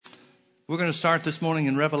We're going to start this morning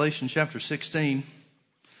in Revelation chapter 16.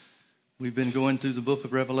 We've been going through the book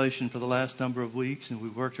of Revelation for the last number of weeks, and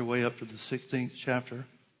we've worked our way up to the 16th chapter.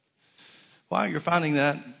 While you're finding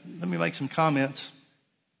that, let me make some comments.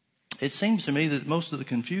 It seems to me that most of the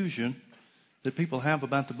confusion that people have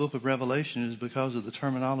about the book of Revelation is because of the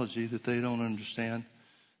terminology that they don't understand,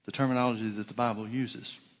 the terminology that the Bible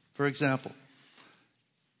uses. For example,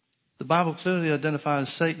 the Bible clearly identifies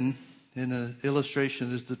Satan in an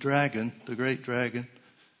illustration as the dragon, the great dragon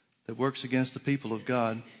that works against the people of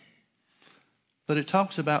God. But it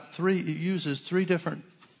talks about it uses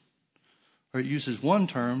one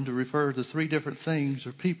term to refer to three different things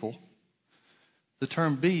or people. The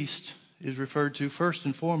term beast is referred to first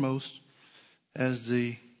and foremost as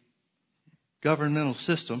the governmental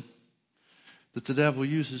system that the devil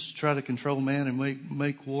uses to try to control man and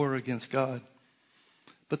make war against God.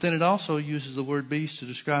 But then it also uses the word beast to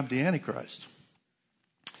describe the Antichrist.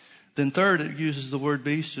 Then third, it uses the word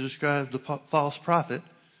beast to describe the false prophet,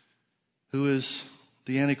 who is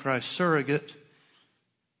the Antichrist surrogate,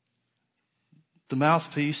 the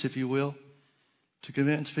mouthpiece, if you will, to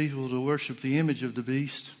convince people to worship the image of the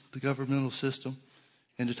beast, the governmental system,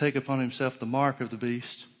 and to take upon himself the mark of the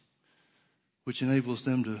beast, which enables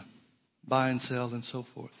them to buy and sell and so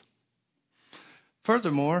forth.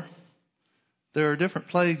 Furthermore, there are different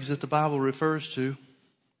plagues that the Bible refers to.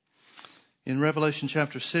 In Revelation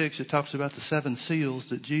chapter 6, it talks about the 7 seals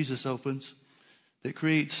that Jesus opens that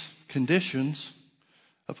creates conditions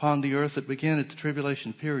upon the earth that begin at the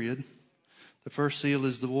tribulation period. The first seal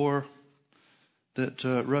is the war that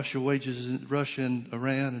Russia and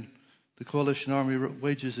Iran and the coalition army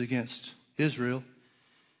wages against Israel.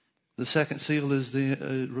 The second seal is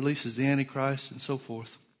releases the Antichrist and so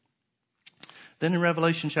forth. Then in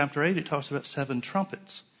Revelation chapter 8, it talks about 7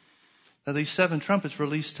 trumpets. Now these 7 trumpets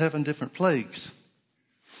release 7 different plagues.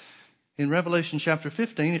 In Revelation chapter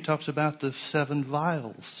 15, it talks about the 7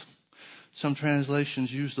 vials. Some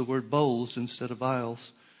translations use the word bowls instead of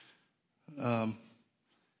vials. And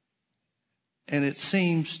it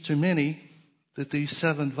seems to many that these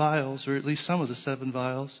 7 vials, or at least some of the 7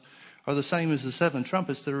 vials, are the same as the 7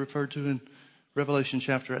 trumpets that are referred to in Revelation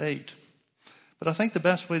chapter 8. But I think the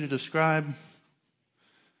best way to describe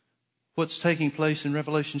what's taking place in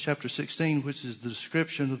Revelation chapter 16, which is the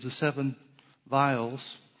description of the 7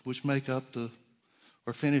 vials which make up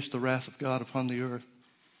or finish the wrath of God upon the earth.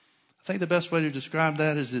 I think the best way to describe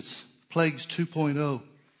that is it's plagues 2.0.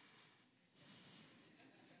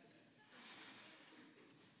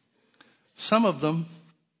 Some of the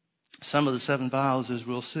 7 vials, as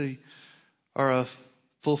we'll see, are a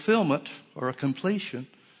fulfillment or a completion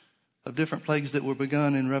of different plagues that were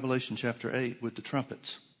begun in Revelation chapter 8 with the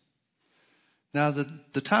trumpets. Now,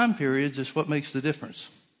 the time periods is what makes the difference.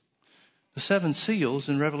 The 7 seals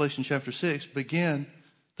in Revelation chapter 6 begin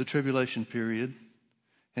the tribulation period,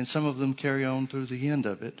 and some of them carry on through the end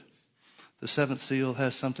of it. The 7th seal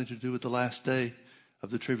has something to do with the last day of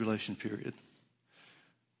the tribulation period.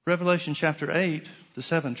 Revelation chapter 8, the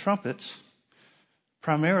 7 trumpets,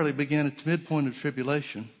 primarily begin at the midpoint of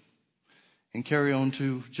tribulation and carry on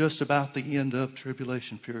to just about the end of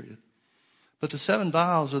tribulation period. But the 7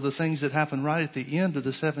 vials are the things that happen right at the end of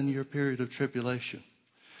the 7-year period of tribulation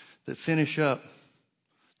that finish up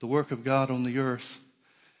the work of God on the earth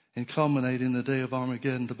and culminate in the day of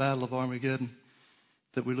Armageddon, the battle of Armageddon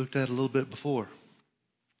that we looked at a little bit before.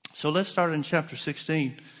 So let's start in chapter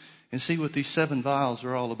 16 and see what these 7 vials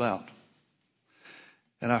are all about.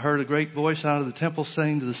 And I heard a great voice out of the temple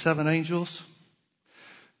saying to the 7 angels,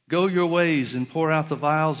 "Go your ways and pour out the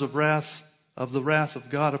vials of the wrath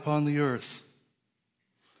of God upon the earth."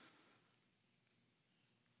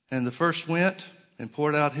 And the first went and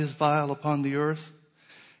poured out his vial upon the earth,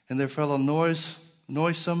 and there fell a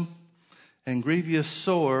noisome and grievous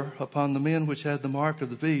sore upon the men which had the mark of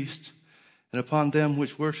the beast, and upon them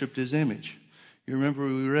which worshipped his image. You remember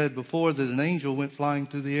we read before that an angel went flying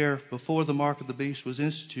through the air before the mark of the beast was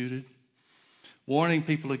instituted, warning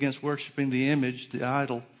people against worshiping the image, the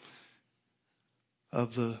idol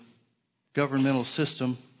of the governmental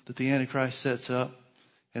system that the Antichrist sets up,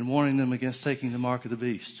 and warning them against taking the mark of the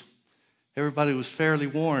beast. Everybody was fairly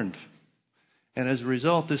warned. And as a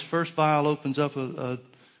result, this first vial opens up a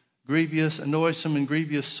noisome and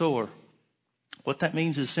grievous sore. What that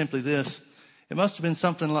means is simply this. It must be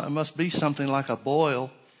something like a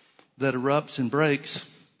boil that erupts and breaks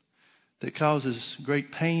that causes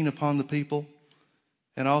great pain upon the people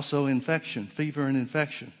and also infection, fever and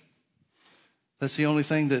infection. That's the only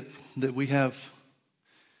thing that we have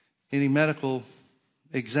any medical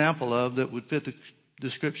example of that would fit the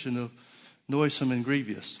description of noisome and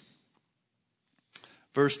grievous.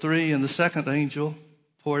 Verse 3, and the second angel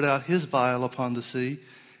poured out his vial upon the sea,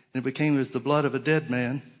 and it became as the blood of a dead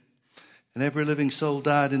man, and every living soul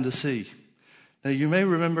died in the sea. Now you may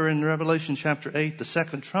remember in Revelation chapter 8, the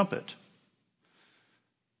second trumpet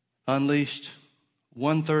unleashed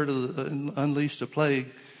a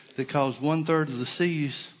plague that caused 1/3 of the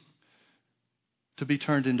seas to be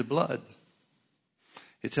turned into blood.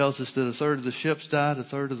 It tells us that 1/3 of the ships died,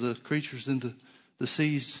 1/3 of the creatures in the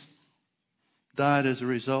seas died as a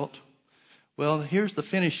result. Well, here's the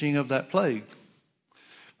finishing of that plague,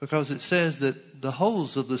 because it says that the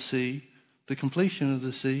holes of the sea, the completion of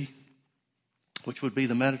the sea, which would be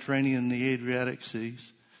the Mediterranean and the Adriatic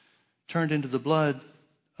seas, turned into the blood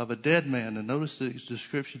of a dead man. And notice the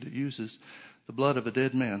description it uses, the blood of a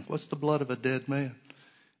dead man. What's the blood of a dead man?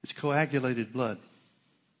 It's coagulated blood.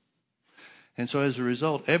 And so as a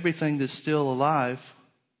result, everything that's still alive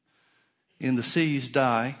in the seas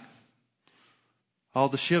die. All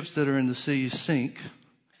the ships that are in the seas sink.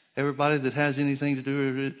 Everybody that has anything to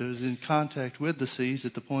do or is in contact with the seas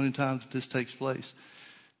at the point in time that this takes place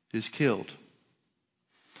is killed.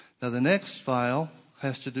 Now the next vial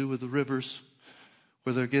has to do with the rivers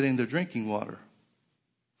where they're getting their drinking water.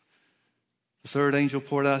 The third angel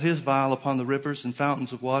poured out his vial upon the rivers and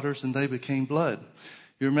fountains of waters, and they became blood.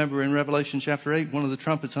 You remember in Revelation chapter 8, one of the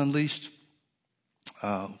trumpets unleashed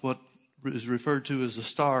what is referred to as a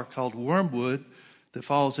star called wormwood that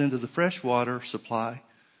falls into the freshwater supply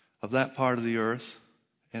of that part of the earth,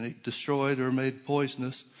 and it destroyed or made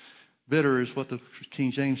poisonous. Bitter is what the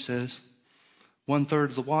King James says, 1/3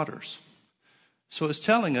 of the waters. So it's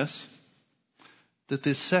telling us that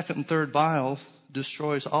this second and third vial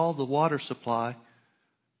destroys all the water supply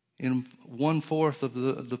in 1/4 of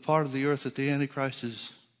the part of the earth that the Antichrist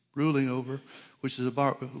is ruling over, which is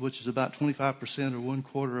about 25% or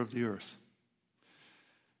 1/4 of the earth.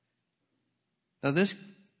 Now this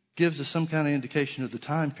gives us some kind of indication of the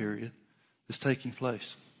time period that's taking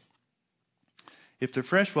place. If the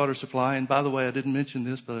freshwater supply, and by the way, I didn't mention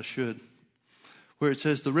this, but I should, where it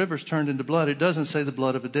says the rivers turned into blood, it doesn't say the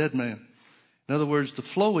blood of a dead man. In other words, the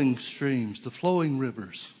flowing streams, the flowing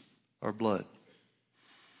rivers are blood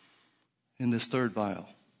in this third vial,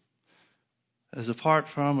 as apart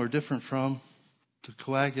from or different from the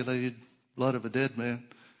coagulated blood of a dead man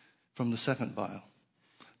from the second vial.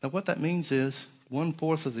 Now what that means is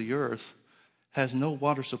 1/4 of the earth has no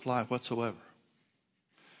water supply whatsoever.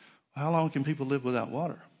 How long can people live without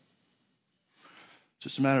water?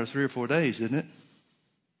 Just a matter of 3 or 4 days, isn't it?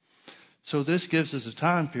 So this gives us a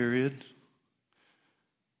time period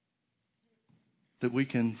that we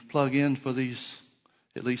can plug in for at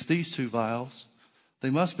least these two vials. They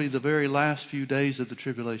must be the very last few days of the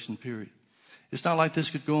tribulation period. It's not like this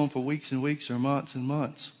could go on for weeks and weeks or months and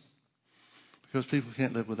months, because people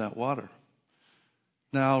can't live without water.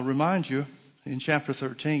 Now I'll remind you, in chapter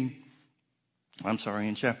 15,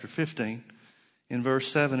 in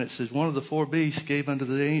verse 7, it says, one of the 4 beasts gave unto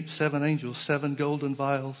the 7 angels 7 golden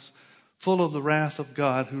vials, full of the wrath of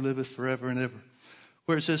God who liveth forever and ever.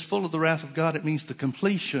 Where it says full of the wrath of God, it means the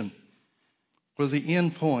completion or the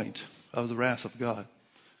end point of the wrath of God.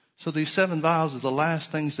 So these 7 vials are the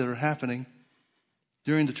last things that are happening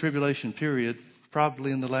during the tribulation period,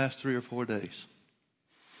 probably in the last 3 or 4 days.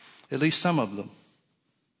 At least some of them.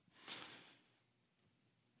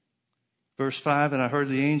 Verse 5, and I heard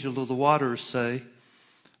the angel of the waters say,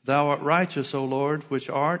 Thou art righteous, O Lord, which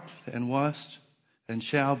art and wast and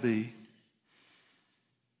shall be,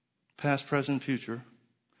 past, present, future,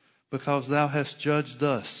 because thou hast judged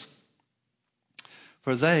thus.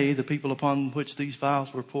 For they, the people upon which these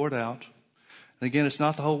vials were poured out, and again, it's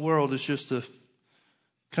not the whole world, it's just the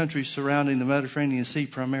countries surrounding the Mediterranean Sea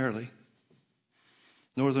primarily,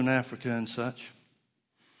 Northern Africa and such.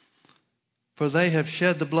 For they have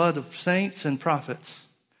shed the blood of saints and prophets,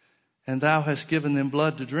 and thou hast given them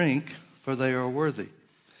blood to drink, for they are worthy.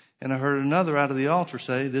 And I heard another out of the altar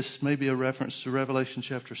say, this may be a reference to Revelation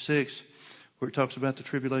chapter 6, where it talks about the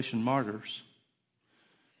tribulation martyrs.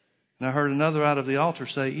 And I heard another out of the altar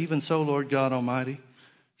say, Even so, Lord God Almighty,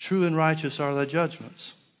 true and righteous are thy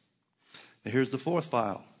judgments. And here's the 4th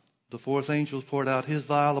vial. The 4th angel poured out his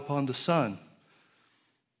vial upon the sun,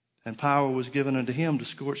 and power was given unto him to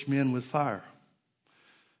scorch men with fire.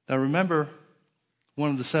 Now remember, one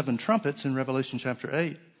of the 7 trumpets in Revelation chapter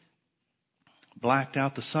 8 blacked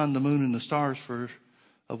out the sun, the moon, and the stars for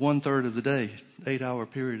 1/3 of the day, 8-hour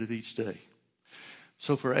period of each day.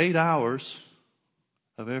 So for 8 hours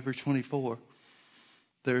of every 24,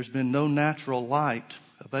 there's been no natural light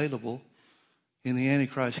available in the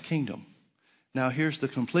Antichrist kingdom. Now here's the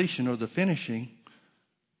completion or the finishing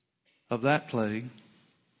of that plague,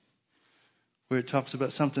 where it talks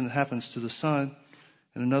about something that happens to the sun,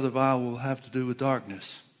 and another vial will have to do with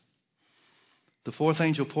darkness. The fourth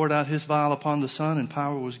angel poured out his vial upon the sun, and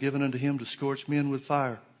power was given unto him to scorch men with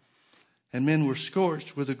fire. And men were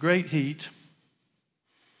scorched with a great heat,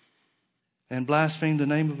 and blasphemed the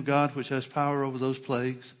name of God which has power over those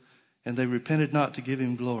plagues, and they repented not to give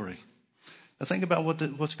him glory. Now think about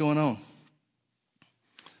what's going on.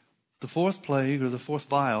 The fourth plague, or the fourth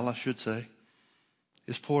vial, I should say,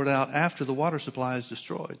 is poured out after the water supply is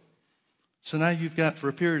destroyed. So now you've got, for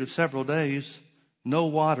a period of several days, no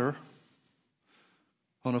water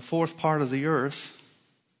on a fourth part of the earth.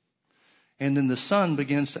 And then the sun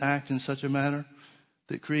begins to act in such a manner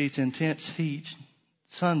that creates intense heat,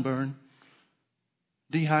 sunburn,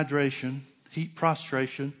 dehydration, heat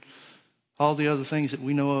prostration, all the other things that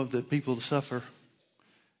we know of that people suffer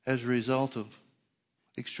as a result of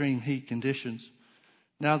extreme heat conditions.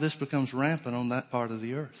 Now this becomes rampant on that part of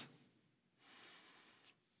the earth.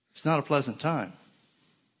 It's not a pleasant time.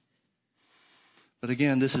 But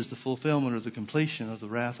again, this is the fulfillment or the completion of the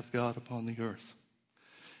wrath of God upon the earth.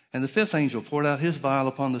 And the fifth angel poured out his vial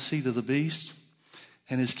upon the seat of the beast,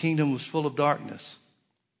 and his kingdom was full of darkness.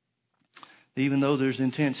 Even though there's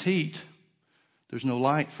intense heat, there's no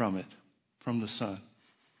light from it, from the sun.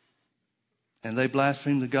 And they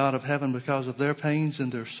blasphemed the God of heaven because of their pains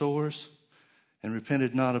and their sores, and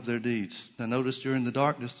repented not of their deeds. Now notice during the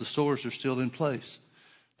darkness, the sores are still in place,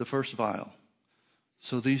 the first vial.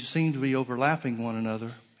 So these seem to be overlapping one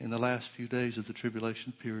another in the last few days of the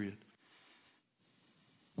tribulation period.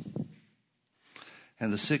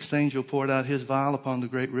 And the sixth angel poured out his vial upon the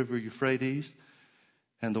great river Euphrates,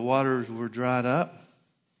 and the waters were dried up,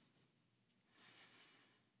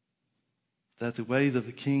 that the way of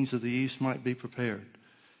the kings of the east might be prepared.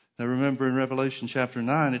 Now remember in Revelation chapter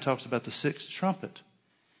 9, it talks about the sixth trumpet,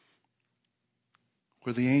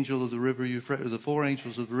 where the angel of the river Euphrates, the four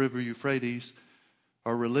angels of the river Euphrates,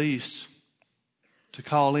 are released to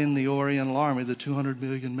call in the Oriental army, the 200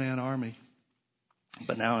 million man army.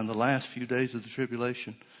 But now in the last few days of the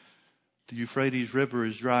tribulation, the Euphrates River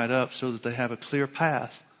is dried up so that they have a clear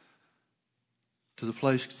path to the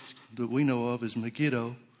place that we know of as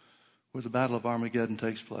Megiddo, where the Battle of Armageddon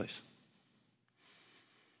takes place.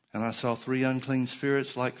 And I saw three unclean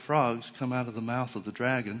spirits like frogs come out of the mouth of the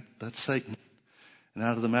dragon, that's Satan, and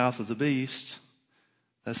out of the mouth of the beast,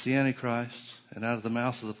 that's the Antichrist, and out of the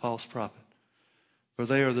mouth of the false prophet. For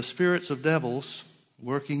they are the spirits of devils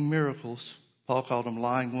working miracles. Paul called them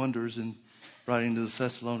lying wonders in writing to the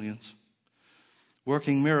Thessalonians.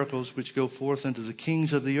 Working miracles which go forth unto the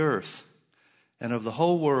kings of the earth and of the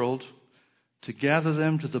whole world to gather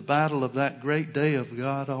them to the battle of that great day of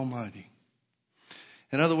God Almighty.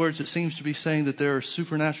 In other words, it seems to be saying that there are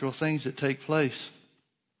supernatural things that take place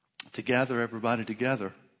to gather everybody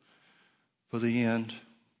together for the end,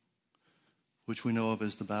 which we know of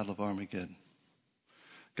as the Battle of Armageddon.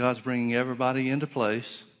 God's bringing everybody into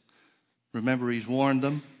place. Remember, he's warned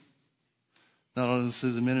them, not only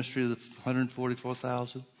through the ministry of the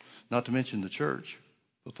 144,000, not to mention the church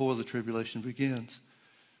before the tribulation begins,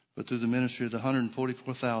 but through the ministry of the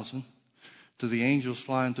 144,000, to the angels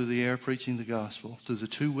flying through the air preaching the gospel, to the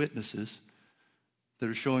two witnesses that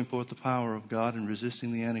are showing forth the power of God and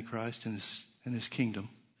resisting the Antichrist and his kingdom.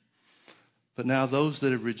 But now those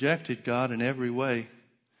that have rejected God in every way,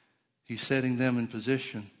 he's setting them in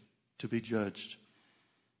position to be judged.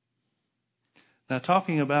 Now,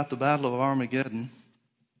 talking about the Battle of Armageddon,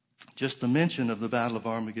 just the mention of the Battle of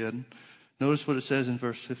Armageddon, notice what it says in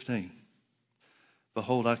verse 15.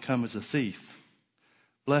 Behold, I come as a thief.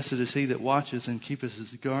 Blessed is he that watcheth and keepeth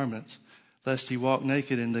his garments, lest he walk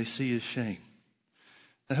naked and they see his shame.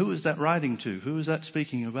 Now, who is that writing to? Who is that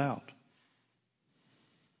speaking about?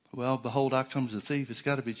 Well, behold, I come as a thief. It's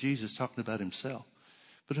got to be Jesus talking about himself.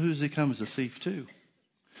 But who does he come as a thief to?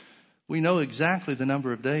 We know exactly the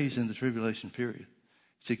number of days in the tribulation period.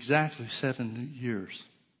 It's exactly 7 years.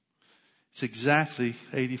 It's exactly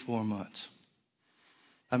 84 months.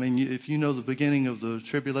 I mean, if you know the beginning of the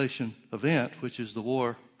tribulation event, which is the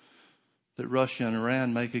war that Russia and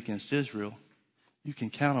Iran make against Israel, you can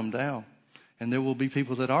count them down. And there will be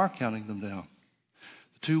people that are counting them down.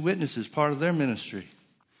 The two witnesses, part of their ministry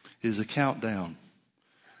is a countdown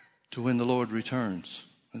to when the Lord returns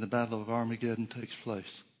and the Battle of Armageddon takes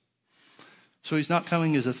place. So he's not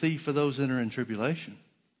coming as a thief for those that are in tribulation.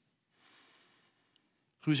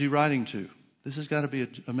 Who's he writing to? This has got to be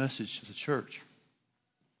a message to the church.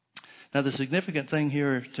 Now, the significant thing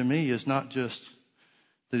here to me is not just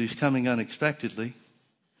that he's coming unexpectedly,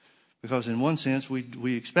 because in one sense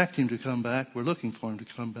we expect him to come back. We're looking for him to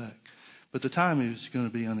come back. But the time is going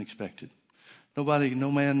to be unexpected.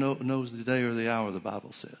 No man knows the day or the hour, the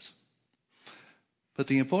Bible says. But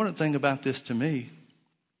the important thing about this to me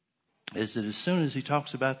is that as soon as he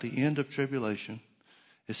talks about the end of tribulation,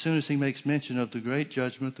 as soon as he makes mention of the great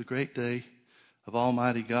judgment, the great day of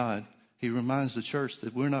Almighty God, he reminds the church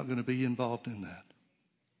that we're not going to be involved in that.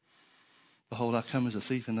 Behold, I come as a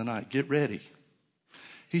thief in the night. Get ready.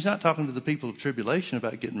 He's not talking to the people of tribulation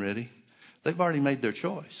about getting ready. They've already made their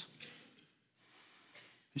choice.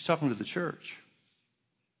 He's talking to the church.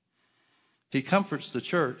 He comforts the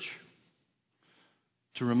church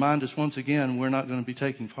to remind us once again we're not going to be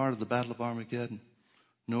taking part of the battle of Armageddon,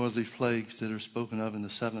 nor these plagues that are spoken of in the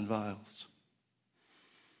 7 vials.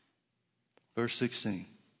 Verse 16.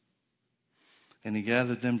 And he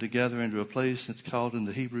gathered them together into a place that's called in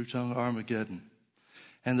the Hebrew tongue Armageddon.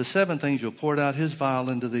 And the 7th angel poured out his vial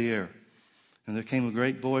into the air. And there came a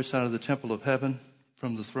great voice out of the temple of heaven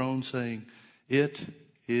from the throne saying, "It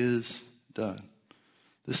is done."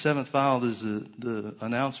 The 7th vial is the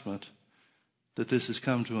announcement that this has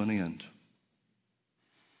come to an end.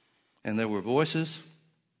 And there were voices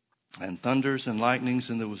and thunders and lightnings,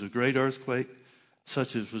 and there was a great earthquake,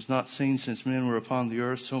 such as was not seen since men were upon the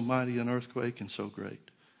earth, so mighty an earthquake and so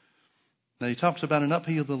great. Now he talks about an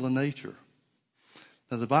upheaval in nature.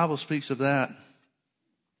 Now the Bible speaks of that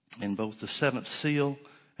in both the 7th seal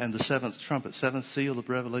and the 7th trumpet. 7th seal of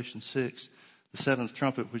Revelation 6, the 7th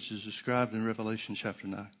trumpet, which is described in Revelation chapter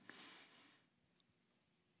 9.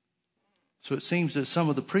 So it seems that some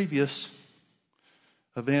of the previous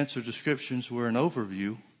events or descriptions were an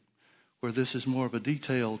overview, where this is more of a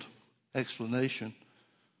detailed explanation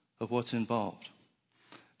of what's involved.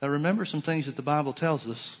 Now remember some things that the Bible tells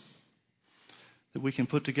us that we can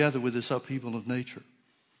put together with this upheaval of nature.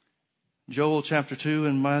 Joel chapter 2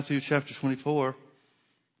 and Matthew chapter 24,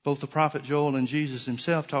 both the prophet Joel and Jesus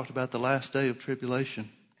himself talked about the last day of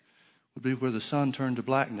tribulation would be where the sun turned to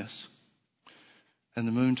blackness and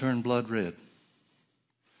the moon turned blood red.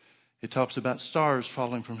 It talks about stars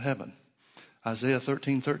falling from heaven. Isaiah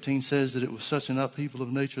 13:13 says that it was such an upheaval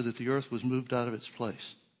of nature that the earth was moved out of its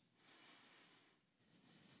place.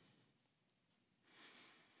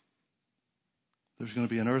 There's going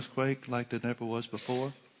to be an earthquake like there never was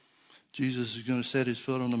before. Jesus is going to set his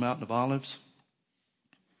foot on the Mountain of Olives.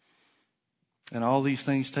 And all these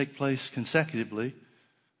things take place consecutively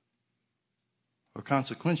or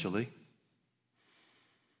consequentially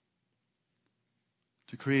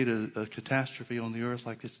to create a catastrophe on the earth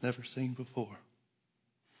like it's never seen before.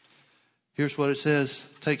 Here's what it says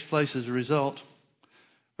takes place as a result.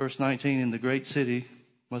 Verse 19, and the great city,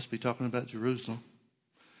 must be talking about Jerusalem,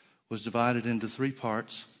 was divided into 3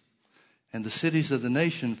 parts. And the cities of the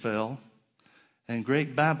nation fell, and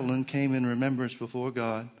great Babylon came in remembrance before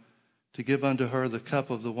God to give unto her the cup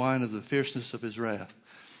of the wine of the fierceness of his wrath.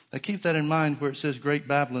 Now keep that in mind where it says great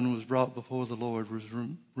Babylon was brought before the Lord, was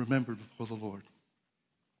remembered before the Lord.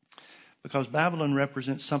 Because Babylon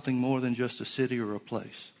represents something more than just a city or a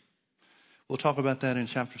place. We'll talk about that in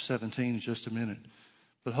chapter 17 in just a minute.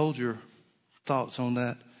 But hold your thoughts on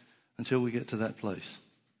that until we get to that place.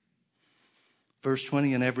 Verse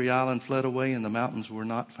 20, and every island fled away and the mountains were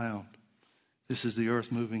not found. This is the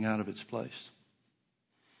earth moving out of its place.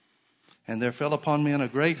 And there fell upon men a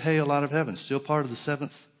great hail out of heaven, still part of the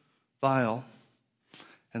 7th vial.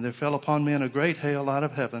 And there fell upon men a great hail out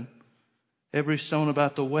of heaven, every stone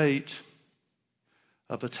about the weight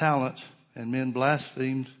of a talent, and men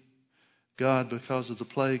blasphemed God because of the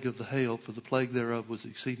plague of the hail, for the plague thereof was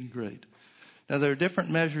exceeding great. Now there are different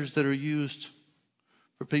measures that are used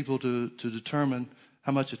for people to determine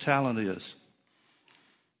how much a talent is.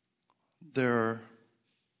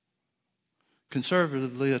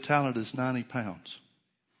 Conservatively, a talent is 90 pounds.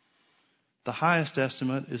 The highest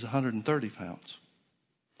estimate is 130 pounds.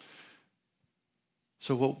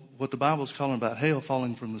 So what the Bible's calling about hail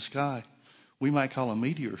falling from the sky, we might call a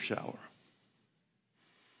meteor shower.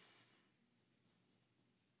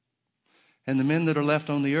 And the men that are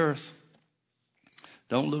left on the earth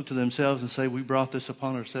don't look to themselves and say, we brought this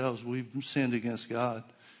upon ourselves, we've sinned against God.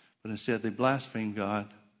 But instead they blaspheme God.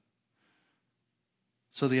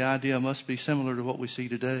 So the idea must be similar to what we see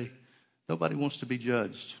today. Nobody wants to be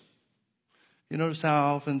judged. You notice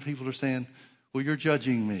how often people are saying, well, you're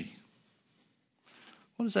judging me.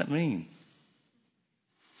 What does that mean?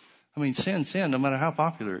 I mean, sin, no matter how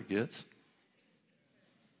popular it gets.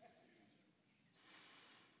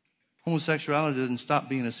 Homosexuality doesn't stop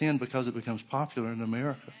being a sin because it becomes popular in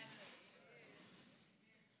America.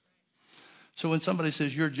 So when somebody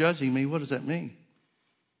says, you're judging me, what does that mean?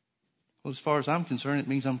 Well, as far as I'm concerned, it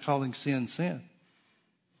means I'm calling sin, sin.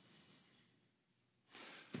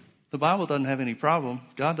 The Bible doesn't have any problem,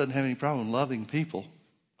 God doesn't have any problem loving people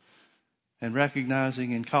and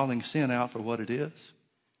recognizing and calling sin out for what it is.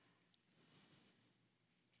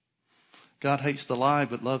 God hates the lie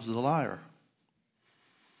but loves the liar.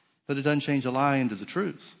 But it doesn't change a lie into the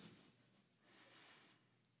truth.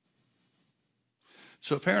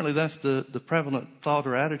 So apparently that's the prevalent thought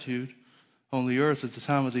or attitude on the earth at the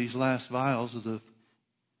time of these last vials of the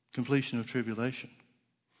completion of tribulation.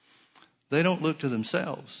 They don't look to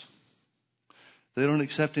themselves. They don't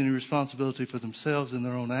accept any responsibility for themselves in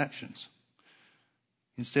their own actions.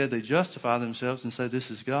 Instead, they justify themselves and say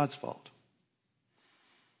this is God's fault.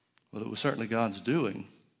 Well, it was certainly God's doing,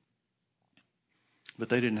 but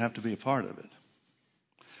they didn't have to be a part of it.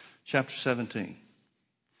 Chapter 17.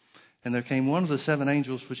 And there came one of the 7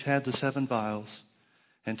 angels which had the 7 vials,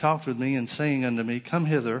 and talked with me, and saying unto me, Come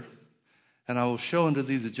hither, and I will show unto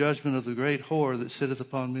thee the judgment of the great whore that sitteth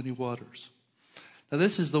upon many waters. Now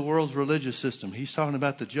this is the world's religious system. He's talking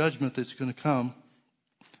about the judgment that's going to come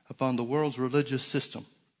upon the world's religious system.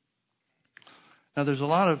 Now there's a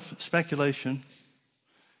lot of speculation,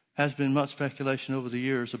 has been much speculation over the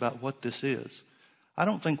years about what this is. I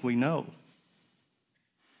don't think we know.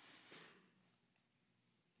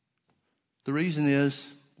 The reason is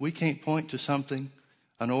we can't point to something,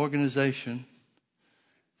 an organization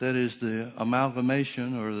that is the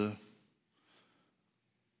amalgamation or the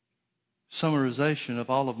summarization of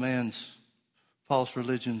all of man's false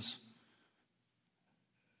religions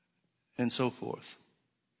and so forth.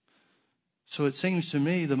 So it seems to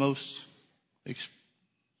me the most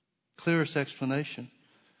clearest explanation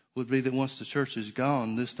would be that once the church is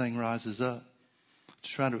gone, this thing rises up to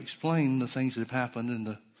try to explain the things that have happened in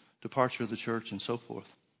the departure of the church and so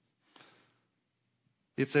forth.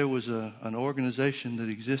 If there was an organization that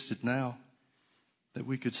existed now that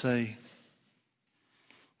we could say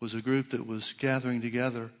was a group that was gathering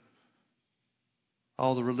together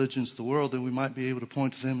all the religions of the world, then we might be able to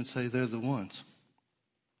point to them and say they're the ones.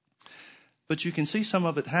 But you can see some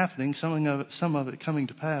of it happening, some of it coming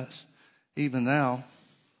to pass even now,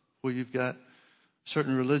 where you've got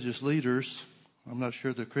certain religious leaders, I'm not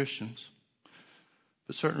sure they're Christians,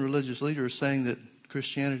 but certain religious leaders saying that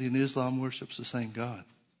Christianity and Islam worships the same God.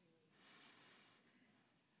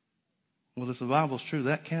 Well, if the Bible's true,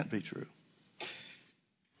 that can't be true.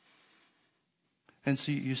 And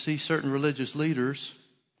so you see certain religious leaders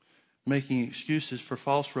making excuses for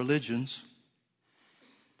false religions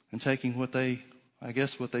and taking what they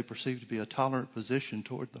perceive to be a tolerant position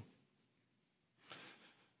toward them.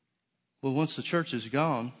 Well, once the church is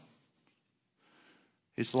gone,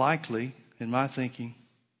 it's likely, in my thinking,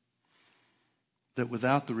 that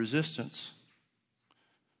without the resistance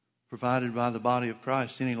provided by the body of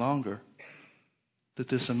Christ any longer, that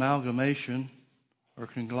this amalgamation or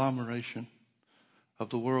conglomeration of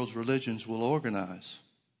the world's religions will organize.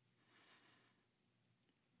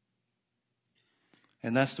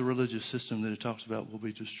 And that's the religious system that it talks about will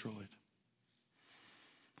be destroyed.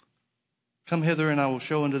 Come hither, and I will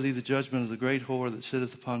show unto thee the judgment of the great whore that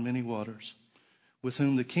sitteth upon many waters, with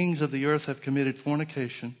whom the kings of the earth have committed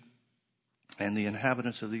fornication, and the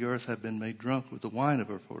inhabitants of the earth have been made drunk with the wine of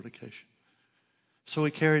her fornication. So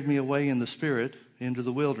he carried me away in the spirit into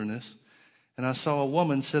the wilderness, and I saw a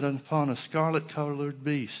woman sit upon a scarlet-colored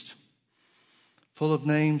beast, full of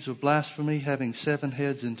names of blasphemy, having 7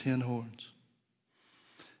 heads and 10 horns.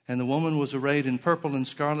 And the woman was arrayed in purple and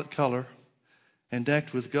scarlet color, and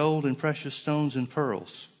decked with gold and precious stones and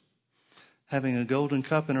pearls, having a golden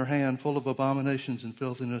cup in her hand full of abominations and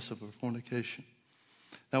filthiness of her fornication.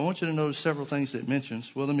 Now I want you to notice several things that it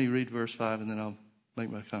mentions. Well, let me read verse 5 and then I'll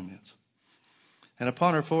make my comments. And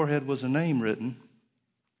upon her forehead was a name written,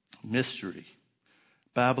 Mystery,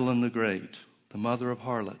 Babylon the Great, the mother of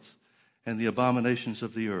harlots, and the abominations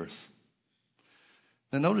of the earth.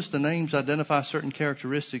 Now notice the names identify certain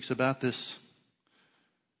characteristics about this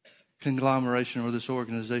conglomeration or this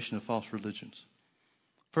organization of false religions.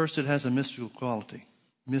 First, it has a mystical quality,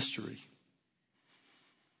 mystery.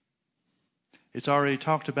 It's already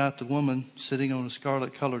talked about the woman sitting on a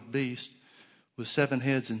scarlet-colored beast with 7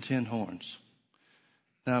 heads and 10 horns.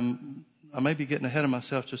 Now, I may be getting ahead of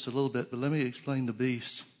myself just a little bit, but let me explain the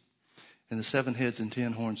beast and the 7 heads and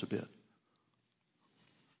 10 horns a bit,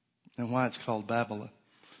 and why it's called Babylon.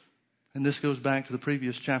 And this goes back to the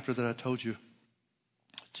previous chapter that I told you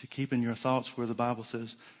to keep in your thoughts, where the Bible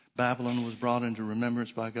says Babylon was brought into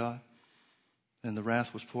remembrance by God and the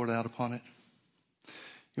wrath was poured out upon it.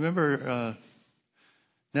 You remember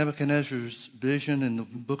Nebuchadnezzar's vision in the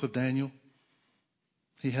book of Daniel?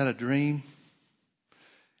 He had a dream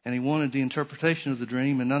and he wanted the interpretation of the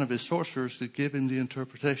dream, and none of his sorcerers could give him the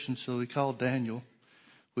interpretation, so he called Daniel,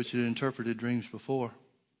 which had interpreted dreams before.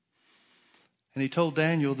 And he told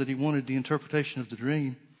Daniel that he wanted the interpretation of the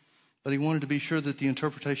dream, but he wanted to be sure that the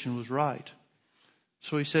interpretation was right.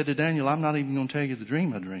 So he said to Daniel, I'm not even going to tell you the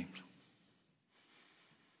dream I dreamed.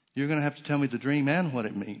 You're going to have to tell me the dream and what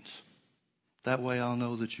it means. That way I'll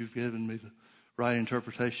know that you've given me the right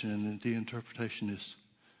interpretation and that the interpretation is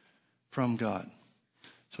from God.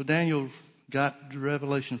 So Daniel got the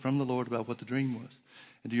revelation from the Lord about what the dream was.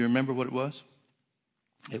 And do you remember what it was?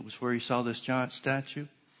 It was where he saw this giant statue.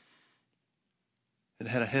 It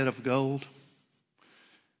had a head of gold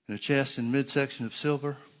and a chest and midsection of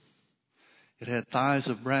silver. It had thighs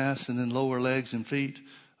of brass and then lower legs and feet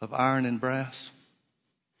of iron and brass.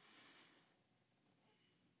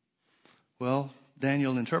 Well,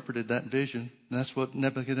 Daniel interpreted that vision, and that's what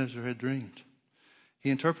Nebuchadnezzar had dreamed. He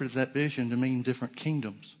interpreted that vision to mean different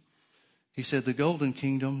kingdoms. He said the golden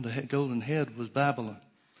kingdom, the golden head, was Babylon.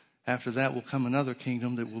 After that will come another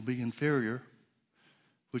kingdom that will be inferior,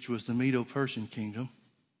 which was the Medo-Persian kingdom.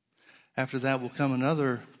 After that will come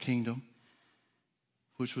another kingdom,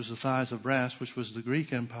 which was the thighs of brass, which was the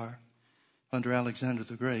Greek Empire under Alexander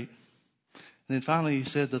the Great. And then finally he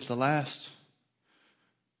said that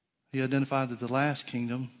he identified that the last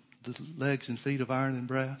kingdom, the legs and feet of iron and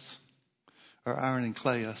brass, or iron and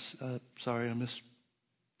clay. I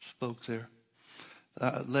misspoke there.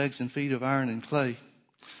 Legs and feet of iron and clay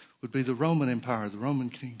would be the Roman Empire, the Roman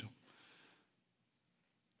kingdom.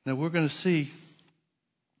 Now we're going to see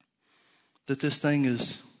that this thing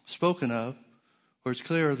is spoken of, or it's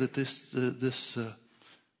clear that this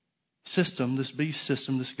system, this beast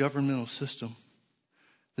system, this governmental system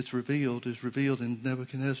that's revealed is revealed in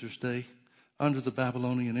Nebuchadnezzar's day under the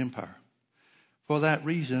Babylonian Empire. For that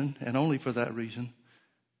reason, and only for that reason,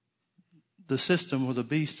 the system or the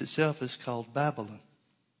beast itself is called Babylon.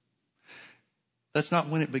 That's not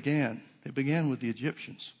when it began. It began with the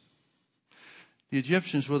Egyptians. The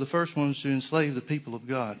Egyptians were the first ones to enslave the people of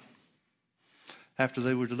God. After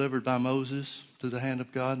they were delivered by Moses to the hand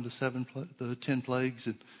of God, the 10 plagues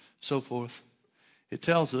and so forth, it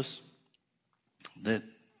tells us that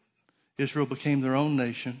Israel became their own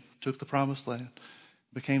nation, took the promised land,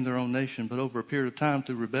 became their own nation. But over a period of time,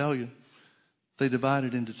 through rebellion, they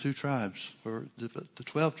divided into two tribes, or the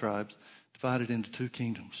 12 tribes divided into two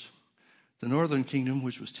kingdoms. The northern kingdom,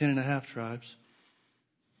 which was 10.5 tribes,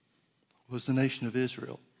 was the nation of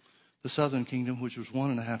Israel. The southern kingdom, which was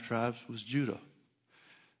 1.5 tribes, was Judah.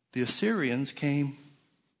 The Assyrians came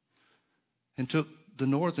and took the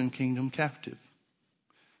northern kingdom captive.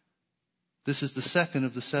 This is the second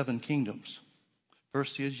of the 7 kingdoms.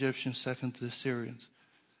 First the Egyptians, second the Assyrians.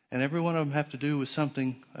 And every one of them have to do with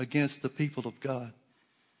something against the people of God.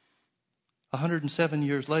 107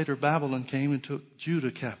 years later, Babylon came and took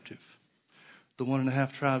Judah captive. The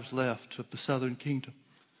 1.5 tribes left of the southern kingdom.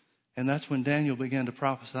 And that's when Daniel began to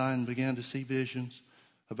prophesy and began to see visions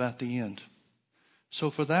about the end. So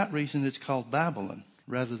for that reason, it's called Babylon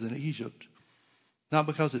rather than Egypt. Not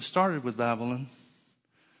because it started with Babylon,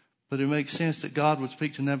 but it makes sense that God would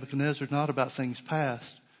speak to Nebuchadnezzar not about things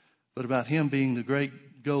past, but about him being the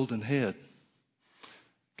great golden head.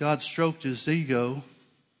 God stroked his ego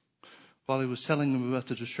while he was telling him about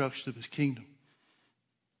the destruction of his kingdom.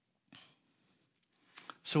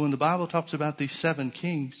 So when the Bible talks about these 7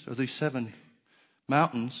 kings, or these 7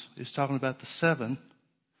 mountains, it's talking about the 7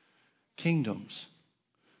 kingdoms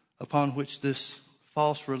upon which this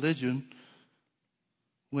false religion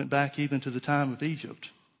went back even to the time of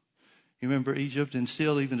Egypt. You remember Egypt, and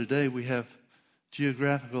still even today we have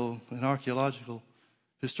geographical and archaeological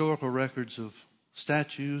historical records of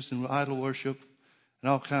statues and idol worship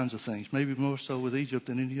and all kinds of things. Maybe more so with Egypt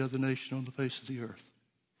than any other nation on the face of the earth.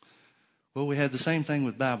 Well, we had the same thing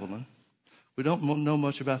with Babylon. We don't know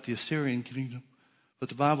much about the Assyrian kingdom, but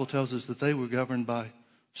the Bible tells us that they were governed by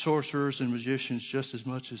sorcerers and magicians just as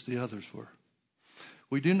much as the others were.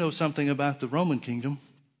 We do know something about the Roman kingdom,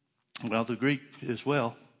 well, the Greek as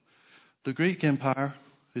well. The Greek Empire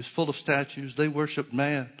is full of statues. They worshiped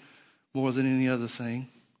man more than any other thing.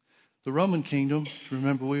 The Roman kingdom,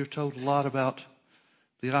 remember we were told a lot about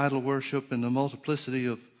the idol worship and the multiplicity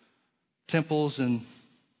of temples and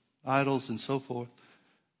idols and so forth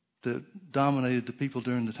that dominated the people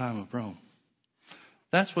during the time of Rome.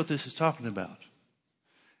 That's what this is talking about.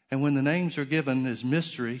 And when the names are given as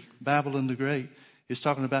mystery, Babylon the Great is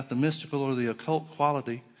talking about the mystical or the occult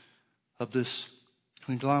quality of this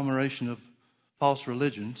conglomeration of false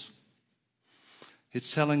religions.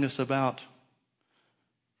 It's telling us about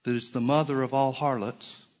that it's the mother of all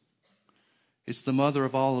harlots. It's the mother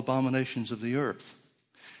of all abominations of the earth.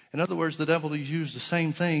 In other words, the devil has used the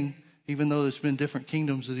same thing, even though there's been different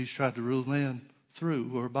kingdoms that he's tried to rule man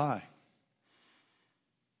through or by.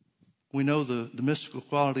 We know the mystical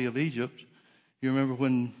quality of Egypt. You remember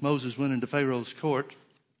when Moses went into Pharaoh's court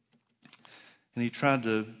and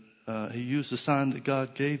he used the sign that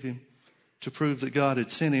God gave him to prove that God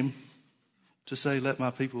had sent him to say, let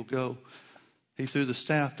my people go. He threw the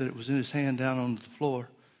staff that was in his hand down on the floor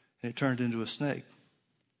and it turned into a snake.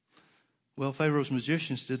 Well, Pharaoh's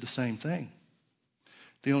magicians did the same thing.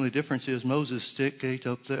 The only difference is Moses' stick ate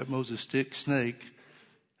up there. Moses' snake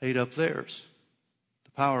ate up theirs.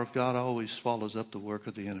 The power of God always swallows up the work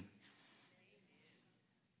of the enemy.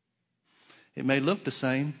 It may look the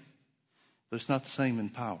same, but it's not the same in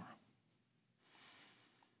power.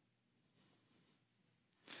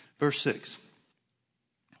 Verse 6.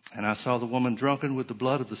 And I saw the woman drunken with the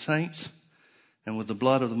blood of the saints and with the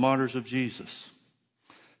blood of the martyrs of Jesus.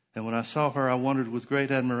 And when I saw her, I wondered with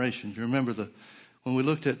great admiration. You remember when we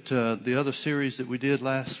looked at the other series that we did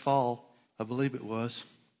last fall, I believe it was,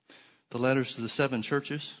 the letters to the 7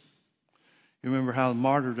 churches. You remember how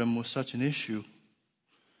martyrdom was such an issue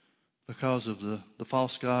because of the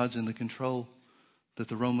false gods and the control that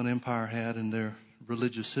the Roman Empire had and their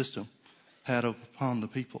religious system had upon the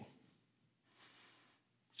people.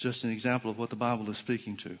 It's just an example of what the Bible is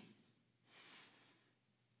speaking to.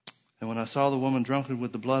 And when I saw the woman drunken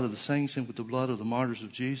with the blood of the saints and with the blood of the martyrs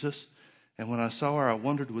of Jesus, and when I saw her, I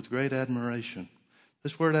wondered with great admiration.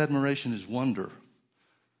 This word admiration is wonder.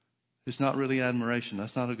 It's not really admiration.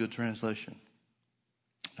 That's not a good translation.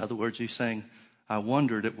 In other words, he's saying, I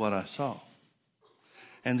wondered at what I saw.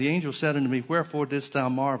 And the angel said unto me, wherefore didst thou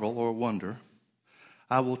marvel or wonder?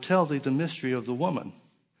 I will tell thee the mystery of the woman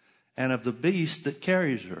and of the beast that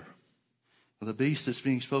carries her. The beast that's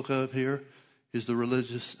being spoken of here is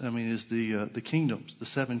the kingdoms, the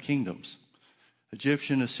 7 kingdoms.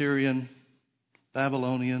 Egyptian, Assyrian,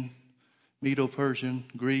 Babylonian, Medo-Persian,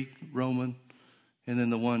 Greek, Roman, and then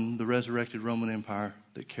the resurrected Roman Empire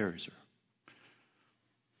that carries her.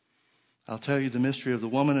 I'll tell you the mystery of the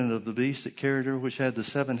woman and of the beast that carried her, which had the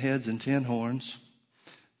 7 heads and 10 horns.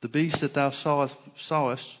 The beast that thou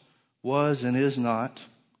sawest was and is not,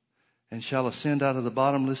 and shall ascend out of the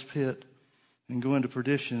bottomless pit and go into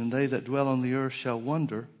perdition, and they that dwell on the earth shall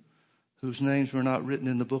wonder, whose names were not written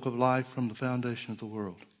in the book of life from the foundation of the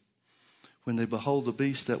world, when they behold the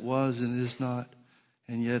beast that was and is not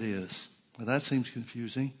and yet is. Now that seems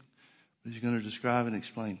confusing, but he's going to describe and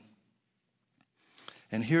explain.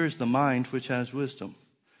 And here is the mind which has wisdom.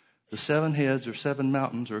 The 7 heads or 7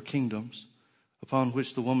 mountains or kingdoms upon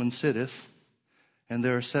which the woman sitteth, and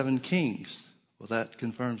there are 7 kings. Well, that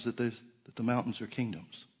confirms that the mountains are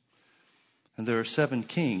kingdoms. And there are 7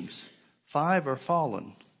 kings. 5 are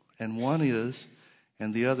fallen, and 1 is,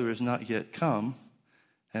 and the other is not yet come.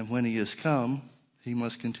 And when he is come, he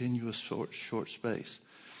must continue a short space.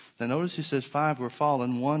 Now notice he says 5 were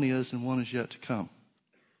fallen, 1 is, and 1 is yet to come.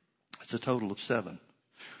 It's a total of 7,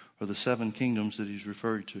 or the 7 kingdoms that he's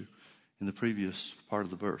referred to in the previous part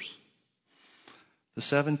of the verse. The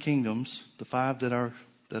 7 kingdoms, the 5 that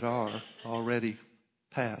are already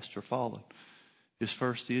past or fallen, is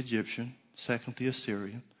first the Egyptian, second the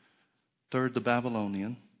Assyrian, third the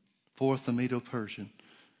Babylonian, fourth the Medo-Persian,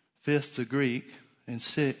 fifth the Greek, and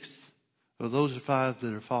sixth, well, those are 5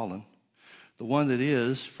 that are fallen. The one that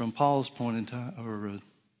is, from Paul's point in time,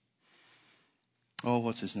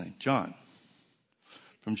 what's his name? John.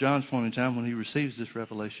 From John's point in time when he receives this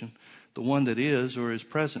revelation, the one that is, or is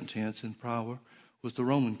present tense in power, was the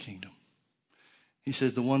Roman kingdom. He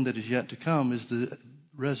says the one that is yet to come is the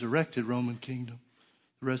resurrected Roman kingdom,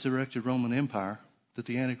 the resurrected Roman Empire that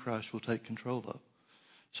the Antichrist will take control of.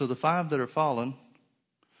 So the 5 that are fallen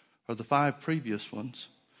are the 5 previous ones.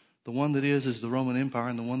 The one that is the Roman Empire,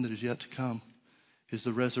 and the one that is yet to come is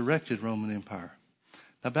the resurrected Roman Empire.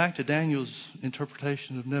 Now back to Daniel's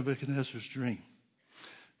interpretation of Nebuchadnezzar's dream.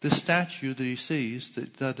 This statue that he sees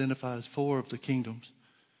that identifies 4 of the kingdoms,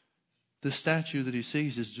 this statue that he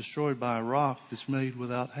sees is destroyed by a rock that's made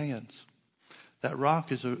without hands. That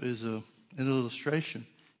rock is an illustration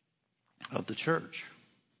of the church.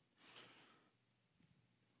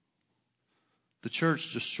 The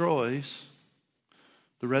church destroys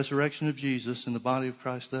the resurrection of Jesus and the body of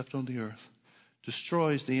Christ left on the earth,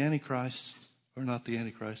 destroys the Antichrist, or not the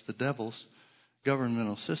Antichrist, the devil's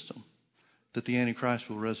governmental system that the Antichrist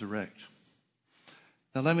will resurrect.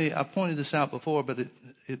 Now I pointed this out before, but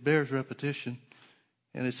it bears repetition,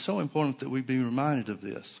 and it's so important that we be reminded of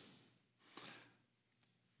this.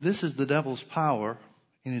 This is the devil's power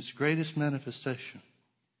in its greatest manifestation.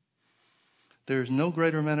 There is no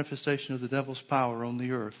greater manifestation of the devil's power on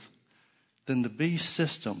the earth than the beast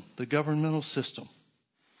system, the governmental system,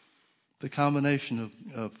 the combination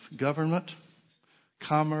of government,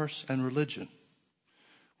 commerce, and religion,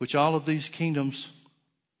 which all of these kingdoms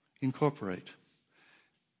incorporate.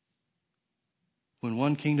 When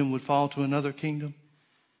one kingdom would fall to another kingdom,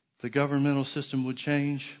 the governmental system would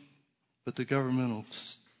change, but the governmental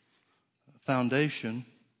foundation,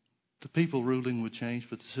 the people ruling would change,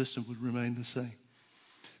 but the system would remain the same.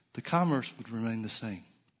 The commerce would remain the same.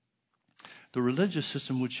 The religious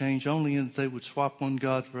system would change only in that they would swap one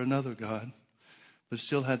god for another god, but it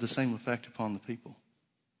still had the same effect upon the people.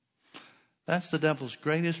 That's the devil's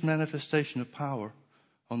greatest manifestation of power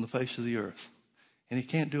on the face of the earth. And he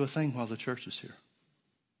can't do a thing while the church is here.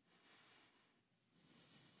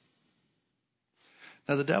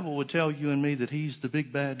 Now, the devil would tell you and me that he's the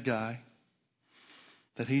big bad guy,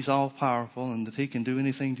 that he's all powerful, and that he can do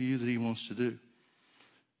anything to you that he wants to do.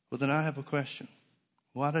 Well, then I have a question.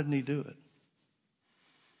 Why didn't he do it?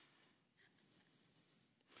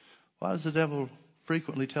 Why does the devil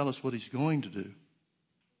frequently tell us what he's going to do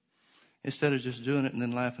instead of just doing it and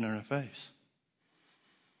then laughing in our face?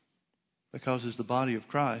 Because as the body of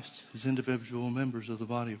Christ, as individual members of the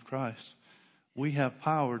body of Christ, we have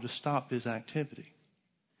power to stop his activity.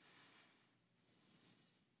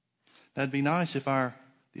 That'd be nice if the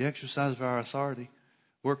exercise of our authority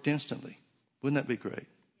worked instantly. Wouldn't that be great?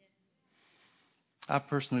 I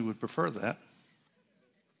personally would prefer that.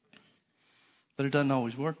 But it doesn't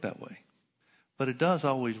always work that way. But it does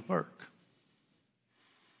always work.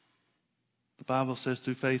 The Bible says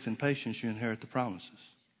through faith and patience you inherit the promises.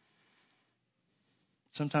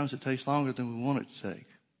 Sometimes it takes longer than we want it to take.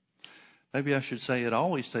 Maybe I should say it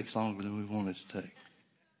always takes longer than we want it to take.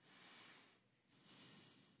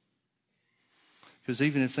 Because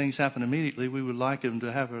even if things happen immediately, we would like them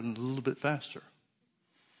to happen a little bit faster.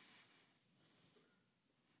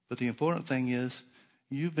 But the important thing is,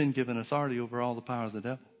 you've been given authority over all the power of the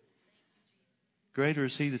devil. Greater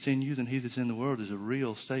is he that's in you than he that's in the world is a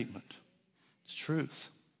real statement. It's truth.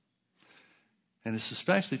 And it's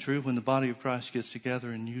especially true when the body of Christ gets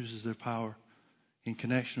together and uses their power in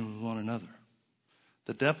connection with one another.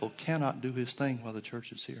 The devil cannot do his thing while the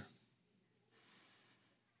church is here.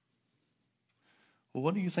 Well,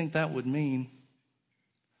 what do you think that would mean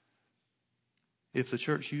if the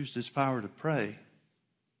church used its power to pray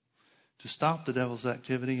to stop the devil's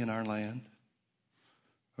activity in our land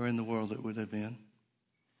or in the world that we live in?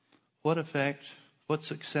 What effect, what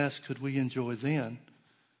success could we enjoy then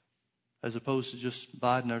as opposed to just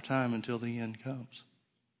biding our time until the end comes?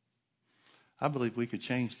 I believe we could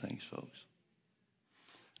change things, folks.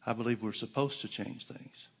 I believe we're supposed to change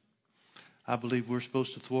things. I believe we're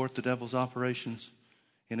supposed to thwart the devil's operations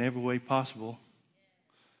in every way possible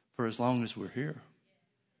for as long as we're here.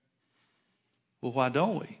 Well, why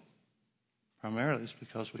don't we? Primarily it's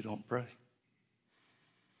because we don't pray.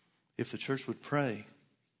 If the church would pray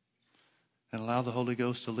and allow the Holy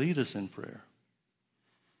Ghost to lead us in prayer,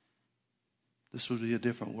 this would be a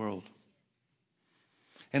different world.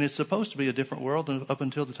 And it's supposed to be a different world up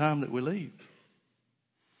until the time that we leave.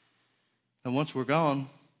 And once we're gone,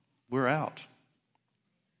 we're out.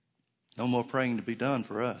 No more praying to be done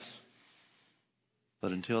for us.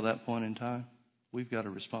 But until that point in time, we've got a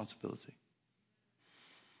responsibility.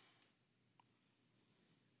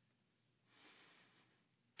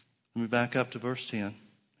 Let me back up to verse 10.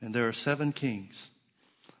 And there are 7 kings.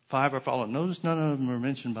 5 are fallen. Notice none of them are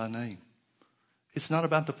mentioned by name. It's not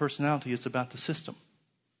about the personality, it's about the system.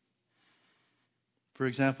 For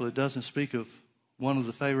example, it doesn't speak of one of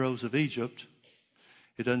the pharaohs of Egypt.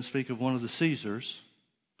 It doesn't speak of one of the Caesars.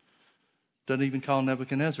 It doesn't even call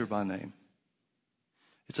Nebuchadnezzar by name.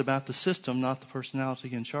 It's about the system, not the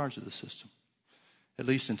personality in charge of the system. At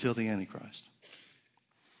least until the Antichrist.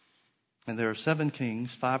 And there are 7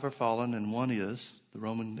 kings, 5 are fallen, and one is the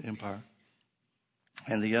Roman Empire.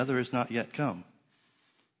 And the other is not yet come.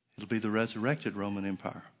 It'll be the resurrected Roman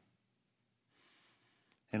Empire.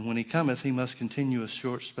 And when he cometh, he must continue a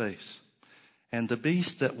short space. And the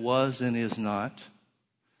beast that was and is not,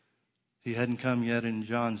 he hadn't come yet in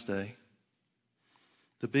John's day.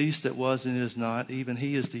 The beast that was and is not, even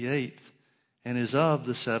he is the 8th, and is of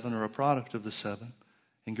the 7, or a product of the 7,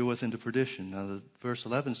 and goeth into perdition. Now, verse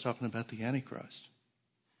 11 is talking about the Antichrist.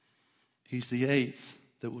 He's the 8th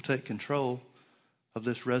that will take control of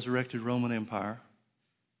this resurrected Roman Empire.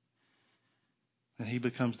 And he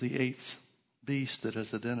becomes the 8th beast that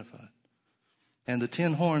is identified. And the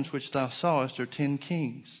 10 horns which thou sawest are 10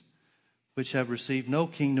 kings, which have received no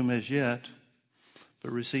kingdom as yet,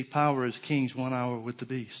 but receive power as kings 1 hour with the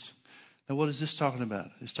beast. Now, what is this talking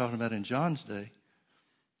about? It's talking about in John's day,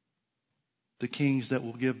 the kings that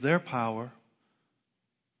will give their power,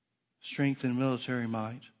 strength, and military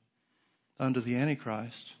might under the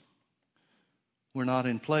Antichrist were not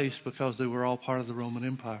in place because they were all part of the Roman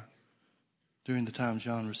Empire during the time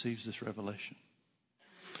John receives this revelation.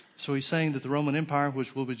 So he's saying that the Roman Empire,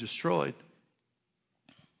 which will be destroyed,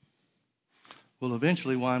 will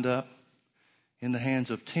eventually wind up in the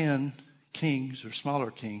hands of 10 kings or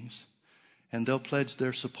smaller kings, and they'll pledge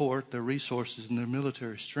their support, their resources, and their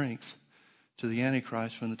military strength to the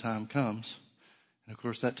Antichrist when the time comes. And of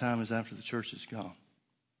course, that time is after the church is gone.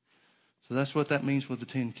 So that's what that means with the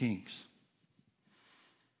 10 kings.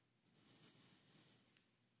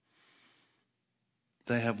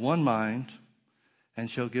 They have one mind and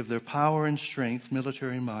shall give their power and strength,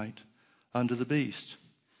 military might, unto the beast.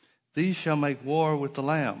 These shall make war with the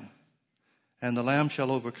Lamb, and the Lamb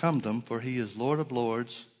shall overcome them, for he is Lord of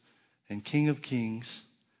lords and King of kings,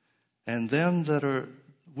 and them that are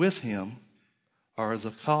with him are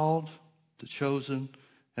the called, the chosen,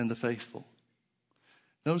 and the faithful.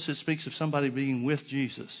 Notice it speaks of somebody being with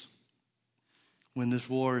Jesus when this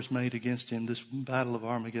war is made against him, this battle of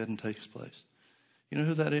Armageddon takes place. You know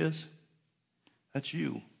who that is? That's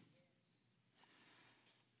you.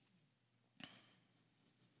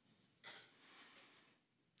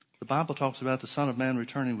 The Bible talks about the Son of Man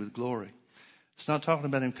returning with glory. It's not talking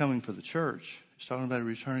about him coming for the church. It's talking about him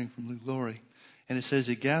returning from the glory. And it says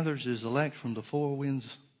he gathers his elect from the four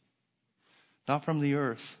winds, not from the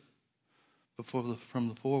earth, but from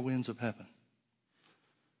the four winds of heaven.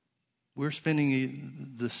 We're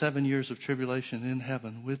spending the 7 years of tribulation in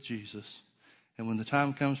heaven with Jesus. And when the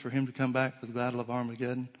time comes for him to come back for the battle of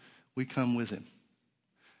Armageddon, we come with him.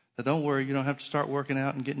 Now don't worry, you don't have to start working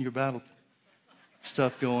out and getting your battle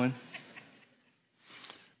stuff going.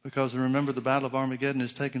 Because remember, the battle of Armageddon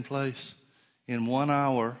is taking place in 1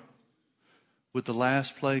 hour with the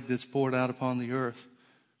last plague that's poured out upon the earth,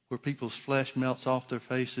 where people's flesh melts off their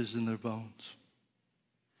faces and their bones.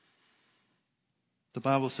 The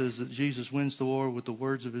Bible says that Jesus wins the war with the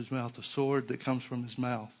words of his mouth, the sword that comes from his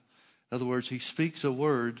mouth. In other words, he speaks a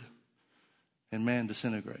word and man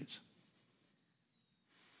disintegrates.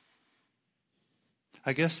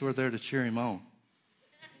 I guess we're there to cheer him on.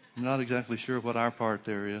 I'm not exactly sure what our part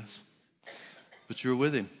there is, but you're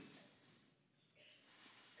with him.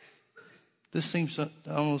 This seems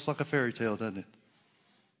almost like a fairy tale, doesn't it?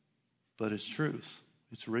 But it's truth.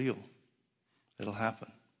 It's real. It'll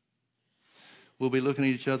happen. We'll be looking at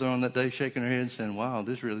each other on that day, shaking our heads, saying, wow,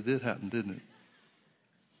 this really did happen, didn't it?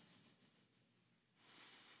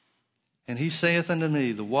 And he saith unto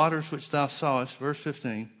me, the waters which thou sawest, verse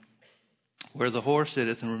 15, where the whore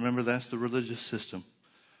sitteth, and remember that's the religious system,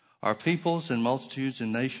 are peoples and multitudes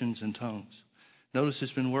and nations and tongues. Notice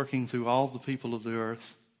it's been working through all the people of the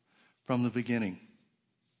earth from the beginning.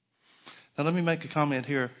 Now let me make a comment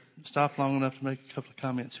here. Stop long enough to make a couple of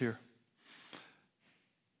comments here.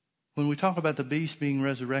 When we talk about the beast being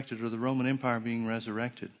resurrected or the Roman Empire being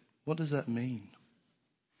resurrected, what does that mean?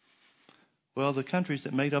 Well, the countries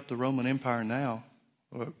that made up the Roman Empire now,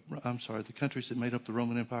 the countries that made up the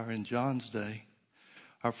Roman Empire in John's day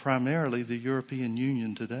are primarily the European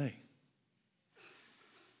Union today.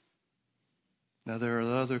 Now, there are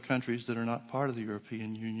other countries that are not part of the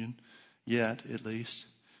European Union yet, at least,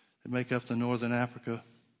 that make up the Northern Africa,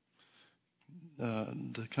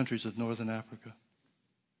 the countries of Northern Africa.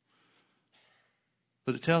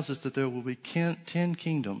 But it tells us that there will be 10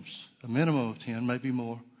 kingdoms, a minimum of 10, maybe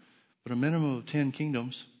more, but a minimum of 10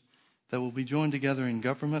 kingdoms that will be joined together in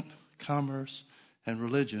government, commerce, and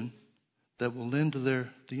religion that will lend to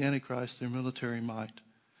the Antichrist their military might.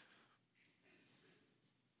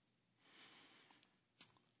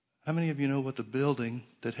 How many of you know what the building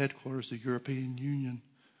that headquarters the European Union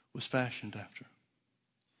was fashioned after?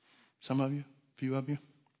 Some of you? A few of you?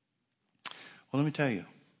 Well, let me tell you.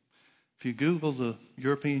 If you Google the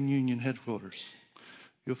European Union headquarters,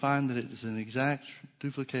 you'll find that it is an exact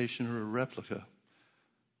duplication or a replica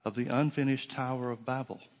of the unfinished Tower of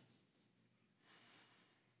Babel.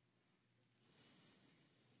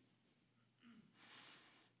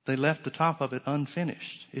 They left the top of it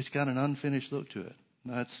unfinished. It's got an unfinished look to it.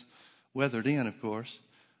 Now, it's weathered in, of course,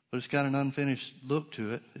 but it's got an unfinished look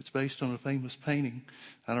to it. It's based on a famous painting.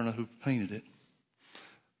 I don't know who painted it,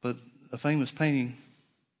 but a famous painting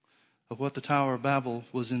of what the Tower of Babel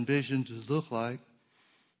was envisioned to look like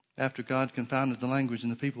after God confounded the language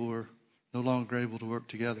and the people were no longer able to work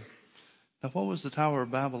together. Now, what was the Tower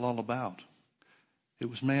of Babel all about? It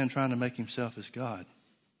was man trying to make himself as God.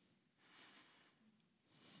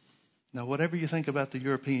 Now, whatever you think about the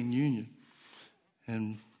European Union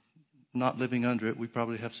and not living under it, we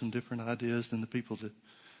probably have some different ideas than the people that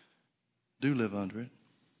do live under it.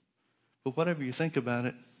 But whatever you think about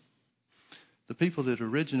it, the people that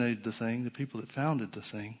originated the thing, the people that founded the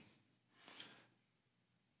thing,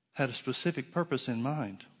 had a specific purpose in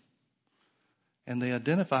mind. And they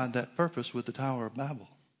identified that purpose with the Tower of Babel,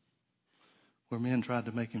 where men tried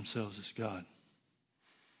to make themselves as God.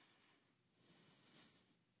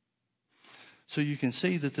 So you can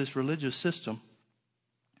see that this religious system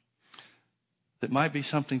that might be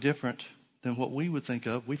something different than what we would think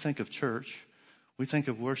of. We think of church. We think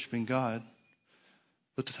of worshiping God.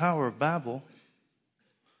 But the Tower of Babel,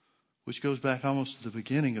 which goes back almost to the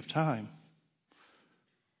beginning of time,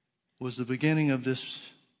 was the beginning of this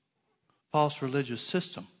false religious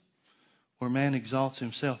system where man exalts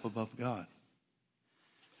himself above God.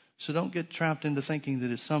 So don't get trapped into thinking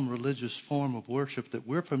that it's some religious form of worship that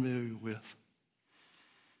we're familiar with,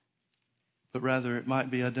 but rather it might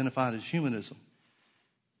be identified as humanism.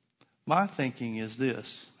 My thinking is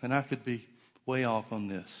this, and I could be way off on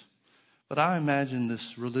this, but I imagine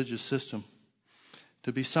this religious system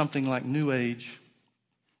to be something like New Age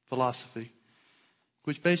philosophy,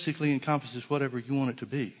 which basically encompasses whatever you want it to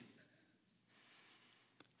be,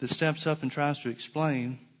 that steps up and tries to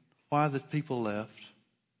explain why the people left.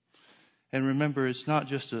 And remember, it's not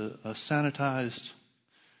just a sanitized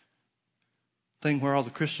thing where all the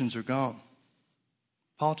Christians are gone.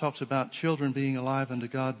 Paul talks about children being alive unto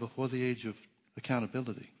God before the age of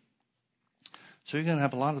accountability. So you're going to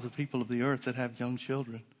have a lot of the people of the earth that have young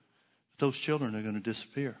children. Those children are going to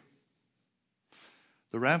disappear.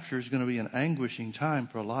 The rapture is going to be an anguishing time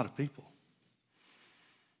for a lot of people.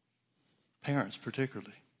 Parents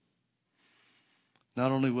particularly.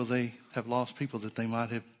 Not only will they have lost people that they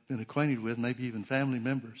might have been acquainted with, maybe even family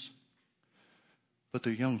members, but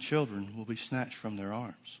their young children will be snatched from their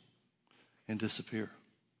arms and disappear.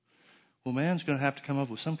 Well, man's going to have to come up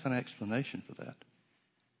with some kind of explanation for that.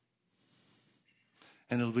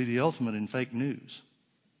 And it'll be the ultimate in fake news.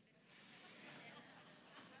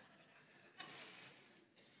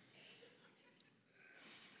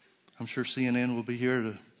 I'm sure CNN will be here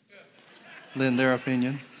to lend their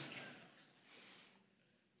opinion.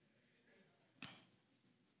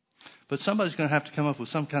 But somebody's going to have to come up with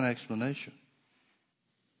some kind of explanation.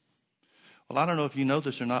 Well, I don't know if you know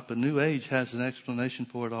this or not, but New Age has an explanation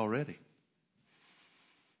for it already.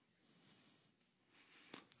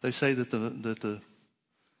 They say that the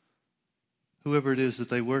whoever it is that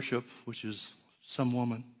they worship, which is some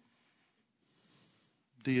woman,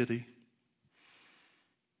 deity,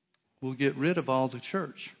 will get rid of all the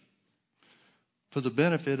church for the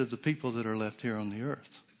benefit of the people that are left here on the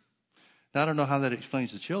earth. Now, I don't know how that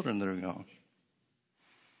explains the children that are gone.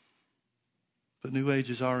 But New Age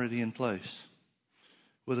is already in place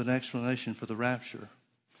with an explanation for the rapture.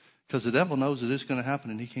 Because the devil knows that it's going to happen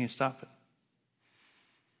and he can't stop it.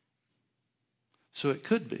 So it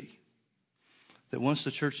could be that once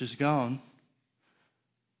the church is gone,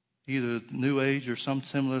 either New Age or some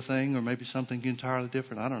similar thing, or maybe something entirely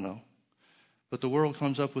different, I don't know. But the world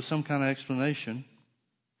comes up with some kind of explanation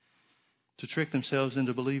to trick themselves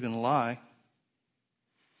into believing a lie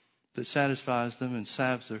that satisfies them and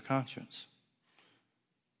salves their conscience.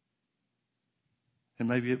 And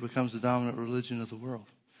maybe it becomes the dominant religion of the world.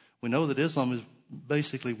 We know that Islam is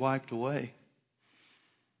basically wiped away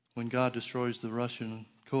when God destroys the Russian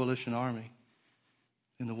coalition army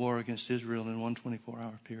in the war against Israel in one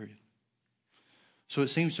 24-hour period. So it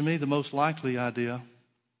seems to me the most likely idea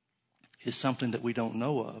is something that we don't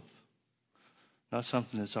know of, not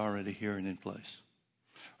something that's already here and in place,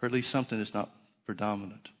 or at least something that's not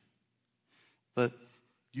predominant. But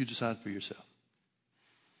you decide for yourself.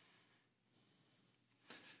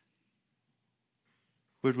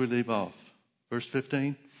 Where did we leave off? Verse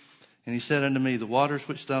 15. And he said unto me, the waters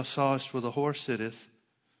which thou sawest where the whore sitteth,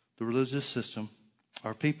 the religious system,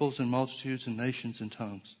 are peoples and multitudes and nations and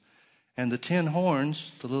tongues. And the 10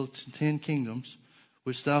 horns, the little 10 kingdoms,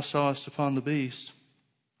 which thou sawest upon the beast,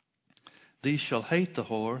 these shall hate the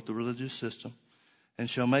whore, the religious system, and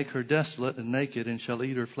shall make her desolate and naked, and shall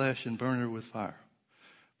eat her flesh and burn her with fire.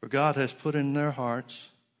 For God has put in their hearts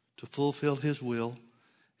to fulfill his will,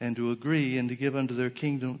 and to agree and to give unto their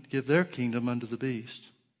kingdom unto the beast,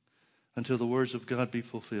 until the words of God be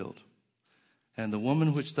fulfilled. And the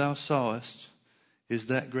woman which thou sawest is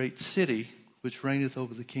that great city which reigneth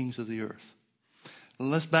over the kings of the earth. And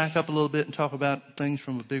let's back up a little bit and talk about things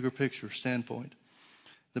from a bigger picture standpoint.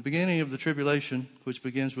 The beginning of the tribulation, which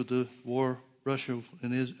begins with the war, Russia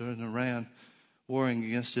and Iran warring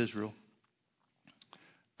against Israel,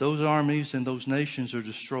 those armies and those nations are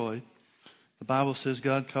destroyed. The Bible says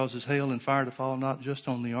God causes hail and fire to fall not just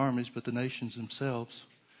on the armies, but the nations themselves,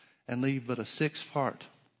 and leave but a sixth part.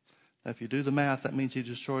 Now, if you do the math, that means he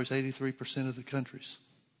destroys 83% of the countries.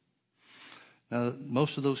 Now,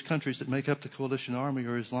 most of those countries that make up the coalition army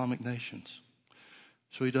are Islamic nations.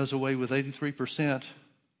 So he does away with 83%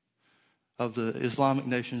 of the Islamic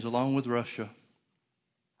nations, along with Russia,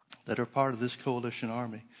 that are part of this coalition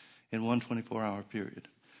army in one 24-hour period.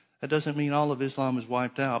 That doesn't mean all of Islam is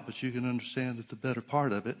wiped out, but you can understand that the better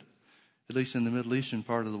part of it, at least in the Middle Eastern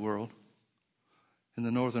part of the world, in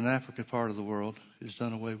the Northern African part of the world, is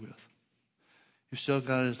done away with. You've still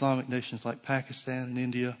got Islamic nations like Pakistan and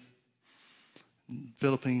India,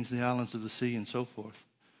 Philippines, the islands of the sea, and so forth.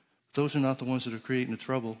 Those are not the ones that are creating the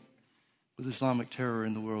trouble with Islamic terror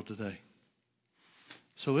in the world today.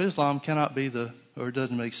 So Islam cannot be or it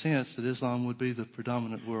doesn't make sense that Islam would be the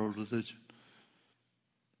predominant world religion.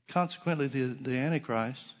 Consequently, the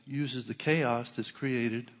Antichrist uses the chaos that's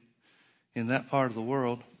created in that part of the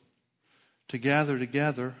world to gather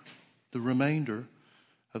together the remainder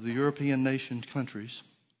of the European nation countries,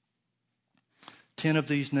 10 of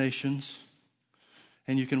these nations,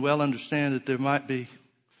 and you can well understand that there might be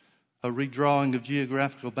a redrawing of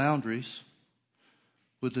geographical boundaries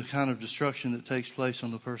with the kind of destruction that takes place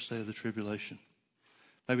on the first day of the tribulation.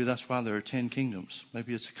 Maybe that's why there are 10 kingdoms.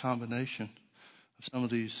 Maybe it's a combination of some of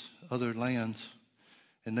these other lands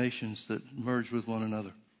and nations that merge with one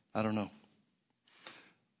another. I don't know.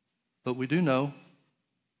 But we do know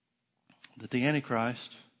that the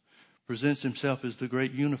Antichrist presents himself as the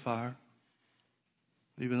great unifier,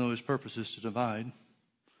 even though his purpose is to divide.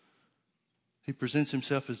 He presents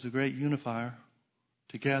himself as the great unifier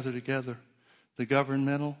to gather together the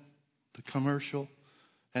governmental, the commercial,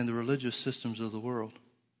 and the religious systems of the world,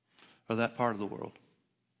 or that part of the world.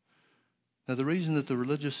 Now, the reason that the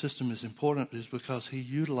religious system is important is because he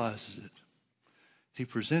utilizes it. He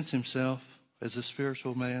presents himself as a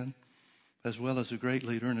spiritual man, as well as a great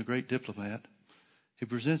leader and a great diplomat. He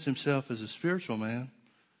presents himself as a spiritual man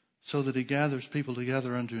so that he gathers people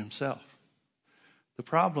together unto himself. The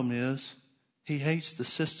problem is he hates the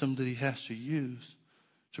system that he has to use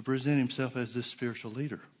to present himself as this spiritual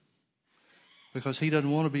leader. Because he doesn't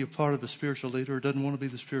want to be a part of a spiritual leader, or doesn't want to be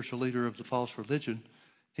the spiritual leader of the false religion.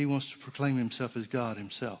 He wants to proclaim himself as God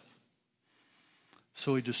himself.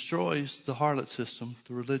 So he destroys the harlot system,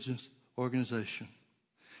 the religious organization.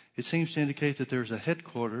 It seems to indicate that there's a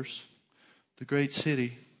headquarters, the great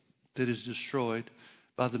city, that is destroyed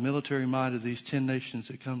by the military might of these 10 nations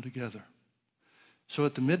that come together. So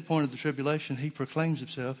at the midpoint of the tribulation, he proclaims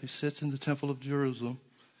himself. He sits in the temple of Jerusalem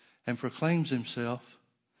and proclaims himself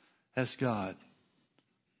as God.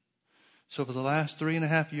 So for the last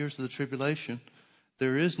 3.5 years of the tribulation,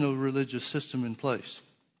 there is no religious system in place.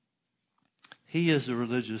 He is the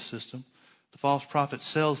religious system. The false prophet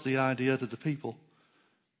sells the idea to the people,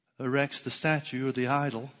 erects the statue or the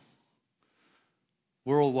idol,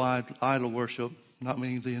 worldwide idol worship, not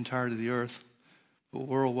meaning the entirety of the earth, but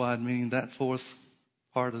worldwide meaning that fourth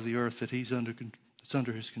part of the earth that that's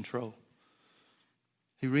under his control.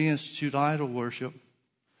 He reinstitutes idol worship,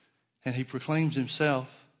 and he proclaims himself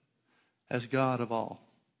as God of all.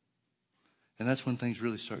 And that's when things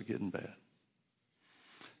really start getting bad.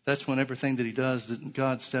 That's when everything that he does, that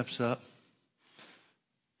God steps up.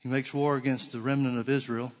 He makes war against the remnant of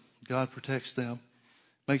Israel. God protects them.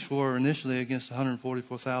 Makes war initially against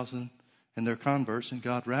 144,000 and their converts, and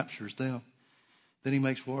God raptures them. Then he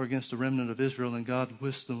makes war against the remnant of Israel, and God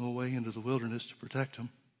whisks them away into the wilderness to protect them.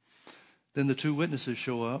 Then the 2 witnesses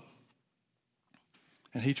show up,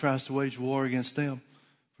 and he tries to wage war against them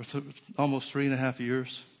for almost 3.5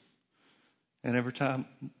 years. And every time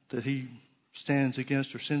that he stands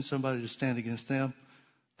against or sends somebody to stand against them,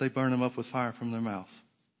 they burn them up with fire from their mouth.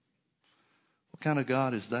 What kind of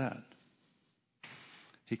God is that?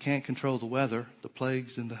 He can't control the weather, the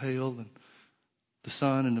plagues and the hail and the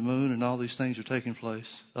sun and the moon and all these things are taking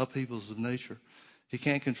place, upheavals of nature. He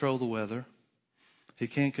can't control the weather. He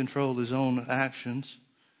can't control his own actions.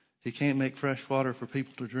 He can't make fresh water for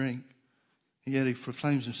people to drink. And yet he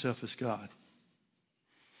proclaims himself as God.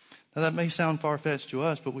 Now that may sound far-fetched to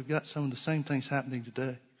us, but we've got some of the same things happening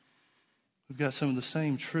today. We've got some of the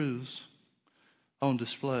same truths on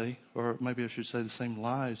display, or maybe I should say the same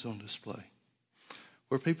lies on display,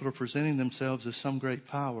 where people are presenting themselves as some great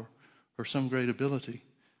power or some great ability,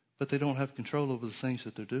 but they don't have control over the things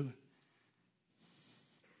that they're doing.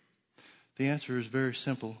 The answer is very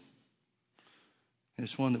simple, and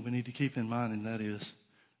it's one that we need to keep in mind, and that is,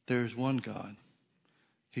 there is one God.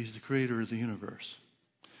 He's the creator of the universe,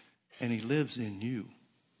 and he lives in you.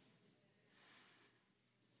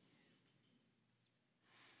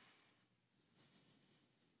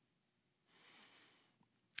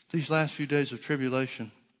 These last few days of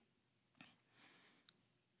tribulation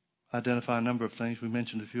identify a number of things. We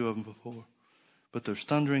mentioned a few of them before. But there's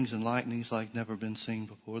thunderings and lightnings like never been seen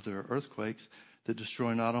before. There are earthquakes that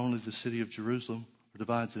destroy not only the city of Jerusalem, or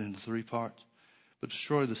divides it into three parts, but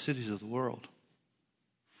destroy the cities of the world.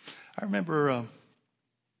 I remember a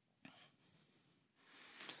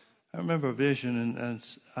vision, and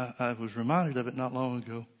I was reminded of it not long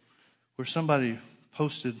ago, where somebody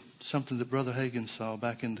posted something that Brother Hagin saw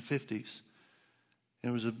back in the 50s. And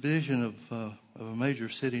it was a vision of a major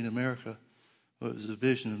city in America. It was a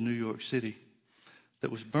vision of New York City that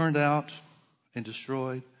was burned out and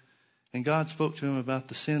destroyed. And God spoke to him about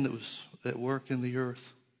the sin that was at work in the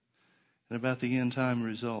earth and about the end time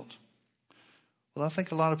result. Well, I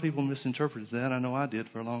think a lot of people misinterpreted that. I know I did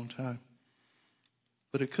for a long time.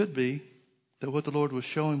 But it could be that what the Lord was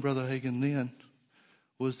showing Brother Hagin then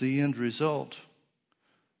was the end result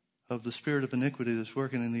of the spirit of iniquity that's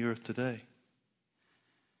working in the earth today.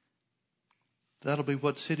 That'll be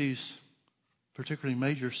what cities, particularly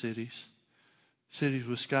major cities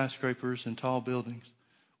with skyscrapers and tall buildings,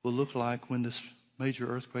 will look like when this major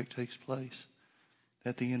earthquake takes place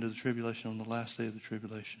at the end of the tribulation, on the last day of the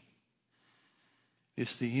tribulation.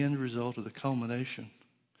 It's the end result of the culmination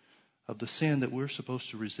of the sin that we're supposed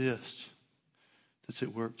to resist that's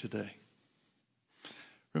at work today.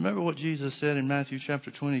 Remember what Jesus said in Matthew chapter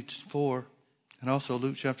 24 and also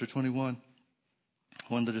Luke chapter 21.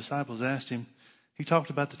 When the disciples asked him, he talked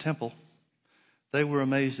about the temple. They were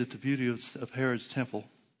amazed at the beauty of Herod's temple.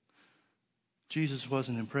 Jesus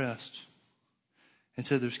wasn't impressed and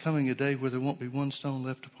said there's coming a day where there won't be one stone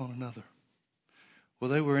left upon another. Well,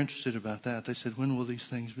 they were interested about that. They said, when will these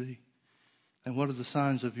things be? And what are the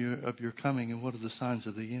signs of your coming, and what are the signs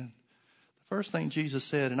of the end? The first thing Jesus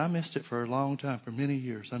said, and I missed it for a long time, for many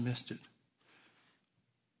years, I missed it.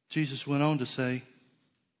 Jesus went on to say,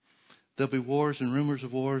 there'll be wars and rumors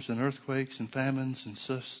of wars and earthquakes and famines and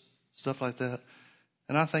stuff like that.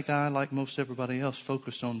 And I think I, like most everybody else,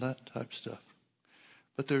 focused on that type of stuff.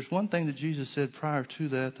 But there's one thing that Jesus said prior to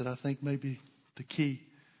that I think may be the key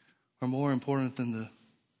or more important than the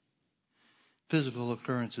physical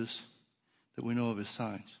occurrences that we know of as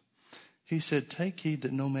signs. He said, take heed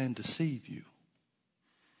that no man deceive you.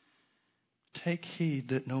 Take heed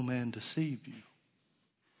that no man deceive you.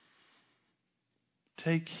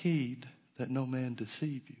 Take heed that no man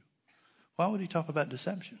deceive you. Why would he talk about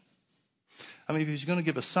deception? I mean, if he's going to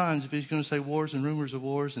give us signs, if he's going to say wars and rumors of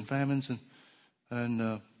wars and famines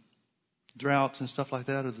and droughts and stuff like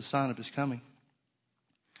that are the sign of his coming,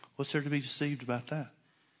 what's there to be deceived about that?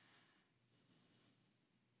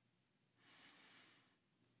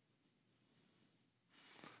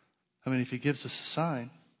 I mean, if he gives us a sign,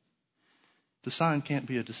 the sign can't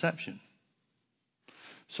be a deception.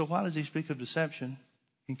 So why does he speak of deception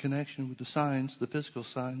in connection with the signs, the physical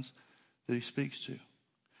signs that he speaks to?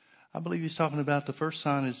 I believe he's talking about the first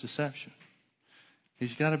sign is deception.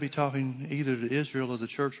 He's got to be talking either to Israel or the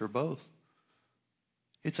church or both.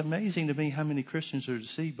 It's amazing to me how many Christians are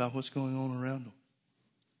deceived by what's going on around them.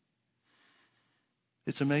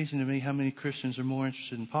 It's amazing to me how many Christians are more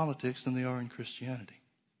interested in politics than they are in Christianity.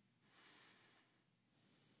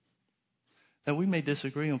 Now, we may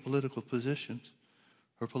disagree on political positions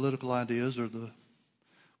or political ideas or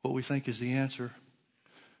what we think is the answer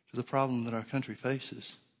to the problem that our country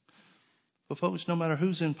faces. But folks, no matter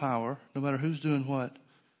who's in power, no matter who's doing what,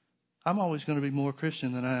 I'm always going to be more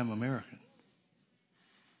Christian than I am American.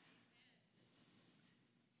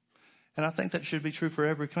 And I think that should be true for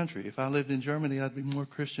every country. If I lived in Germany, I'd be more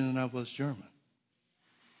Christian than I was German.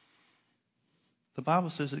 The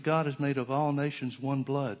Bible says that God has made of all nations one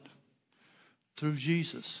blood through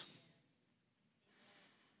Jesus.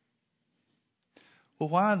 Well,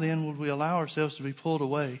 why then would we allow ourselves to be pulled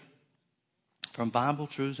away from Bible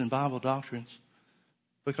truths and Bible doctrines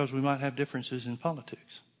because we might have differences in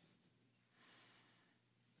politics?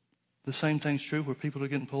 The same thing's true where people are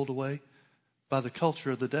getting pulled away by the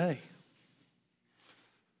culture of the day.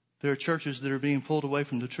 There are churches that are being pulled away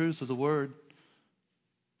from the truth of the word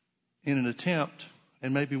in an attempt,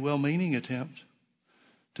 and maybe well-meaning attempt,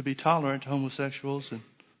 to be tolerant to homosexuals and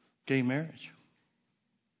gay marriage.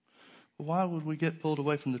 But why would we get pulled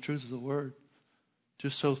away from the truth of the word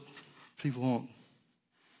just so people won't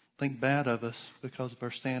think bad of us because of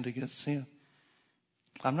our stand against sin?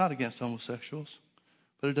 I'm not against homosexuals,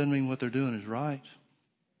 but it doesn't mean what they're doing is right.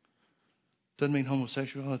 Doesn't mean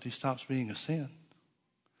homosexuality stops being a sin.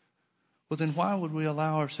 Well, then why would we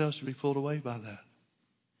allow ourselves to be pulled away by that?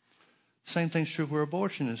 Same thing's true where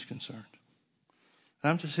abortion is concerned. And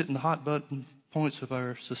I'm just hitting the hot button points of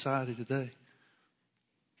our society today.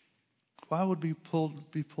 Why would we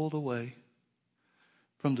be pulled away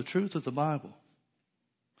from the truth of the Bible,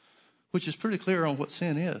 which is pretty clear on what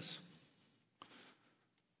sin is,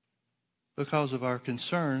 because of our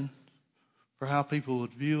concern for how people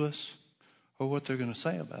would view us or what they're going to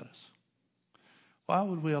say about us. Why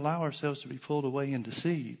would we allow ourselves to be pulled away and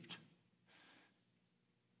deceived?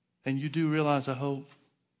 And you do realize, I hope,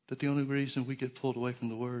 that the only reason we get pulled away from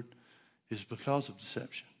the Word is because of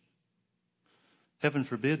deception. Heaven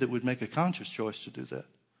forbid that we'd make a conscious choice to do that.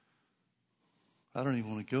 I don't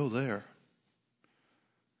even want to go there.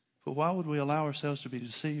 But why would we allow ourselves to be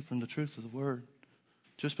deceived from the truth of the Word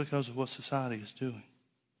just because of what society is doing?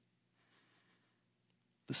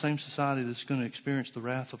 The same society that's going to experience the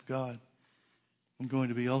wrath of God and going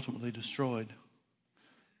to be ultimately destroyed.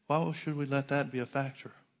 Why should we let that be a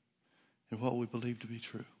factor in what we believe to be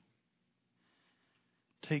true?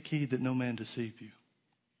 Take heed that no man deceive you.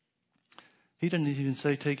 He didn't even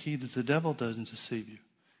say take heed that the devil doesn't deceive you.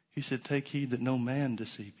 He said take heed that no man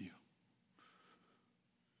deceive you.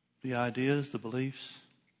 The ideas, the beliefs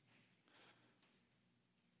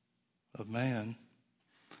of man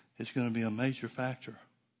is going to be a major factor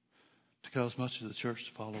to cause much of the church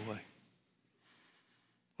to fall away.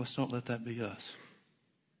 Let's don't let that be us.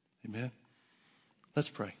 Amen. Let's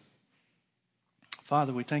pray.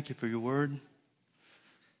 Father, we thank you for your word.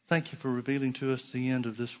 Thank you for revealing to us the end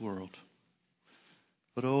of this world.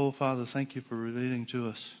 But, oh, Father, thank you for revealing to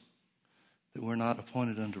us that we're not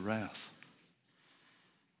appointed unto wrath.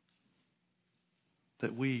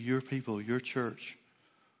 That we, your people, your church,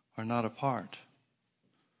 are not a part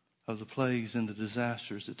of the plagues and the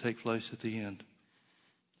disasters that take place at the end.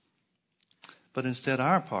 But instead,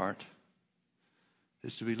 our part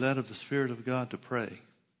is to be led of the Spirit of God to pray,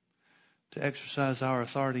 to exercise our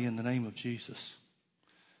authority in the name of Jesus,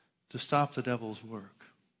 to stop the devil's work.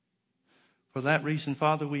 For that reason,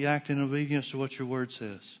 Father, we act in obedience to what your word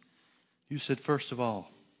says. You said, first of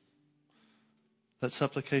all, let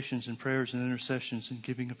supplications and prayers and intercessions and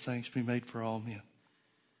giving of thanks be made for all men,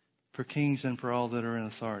 for kings and for all that are in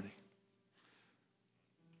authority,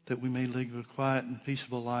 that we may live a quiet and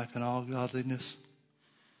peaceable life in all godliness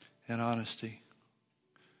and honesty.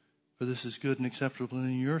 For this is good and acceptable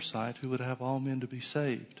in your sight, who would have all men to be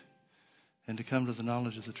saved and to come to the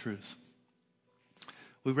knowledge of the truth.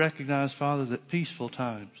 We recognize, Father, that peaceful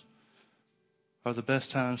times are the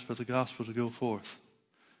best times for the gospel to go forth,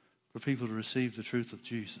 for people to receive the truth of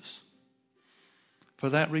Jesus. For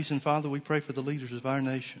that reason, Father, we pray for the leaders of our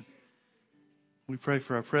nation. We pray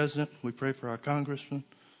for our president. We pray for our congressmen.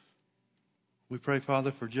 We pray,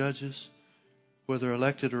 Father, for judges, whether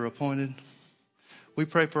elected or appointed. We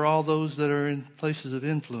pray for all those that are in places of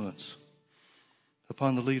influence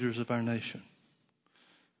upon the leaders of our nation.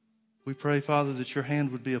 We pray, Father, that your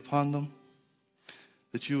hand would be upon them,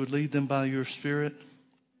 that you would lead them by your Spirit,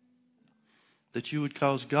 that you would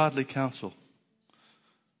cause godly counsel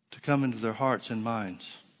to come into their hearts and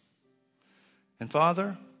minds. And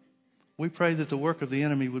Father, we pray that the work of the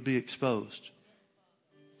enemy would be exposed.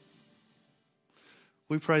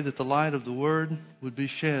 We pray that the light of the word would be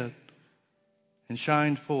shed and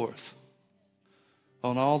shined forth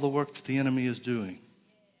on all the work that the enemy is doing.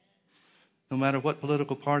 No matter what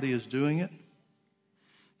political party is doing it,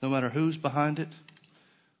 no matter who's behind it,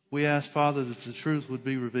 we ask, Father, that the truth would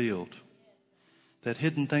be revealed, that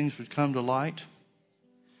hidden things would come to light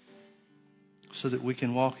so that we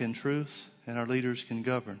can walk in truth and our leaders can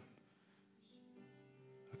govern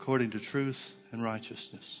according to truth and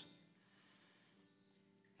righteousness.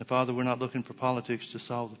 And Father, we're not looking for politics to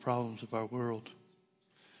solve the problems of our world.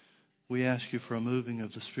 We ask you for a moving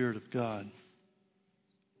of the Spirit of God,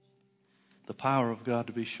 the power of God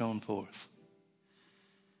to be shown forth.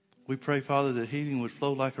 We pray, Father, that healing would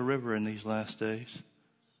flow like a river in these last days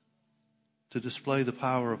to display the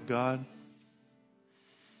power of God.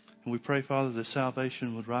 And we pray, Father, that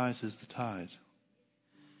salvation would rise as the tide,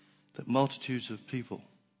 that multitudes of people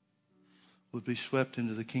would be swept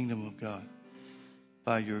into the kingdom of God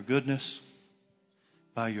by your goodness,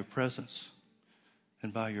 by your presence,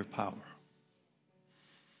 and by your power.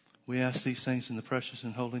 We ask these things in the precious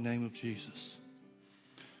and holy name of Jesus.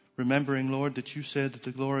 Remembering, Lord, that you said that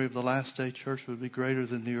the glory of the last day church would be greater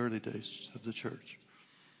than the early days of the church.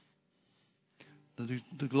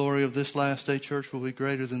 The glory of this last day church will be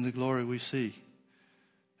greater than the glory we see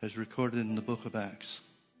as recorded in the book of Acts.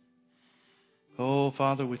 Oh,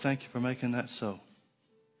 Father, we thank you for making that so.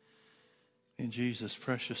 In Jesus'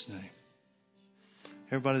 precious name.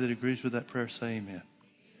 Everybody that agrees with that prayer, say amen.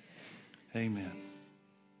 Amen.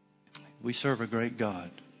 We serve a great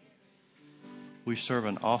God. We serve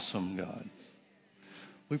an awesome God.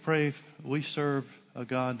 We serve a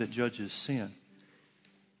God that judges sin,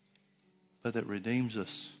 but that redeems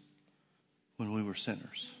us when we were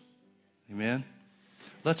sinners. Amen.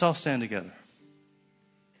 Let's all stand together.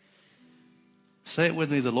 Say it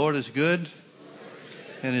with me. The Lord is good,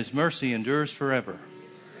 and His mercy endures forever.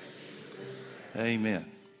 Amen.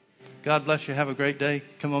 God bless you. Have a great day.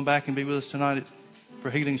 Come on back and be with us tonight for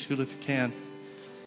Healing School if you can.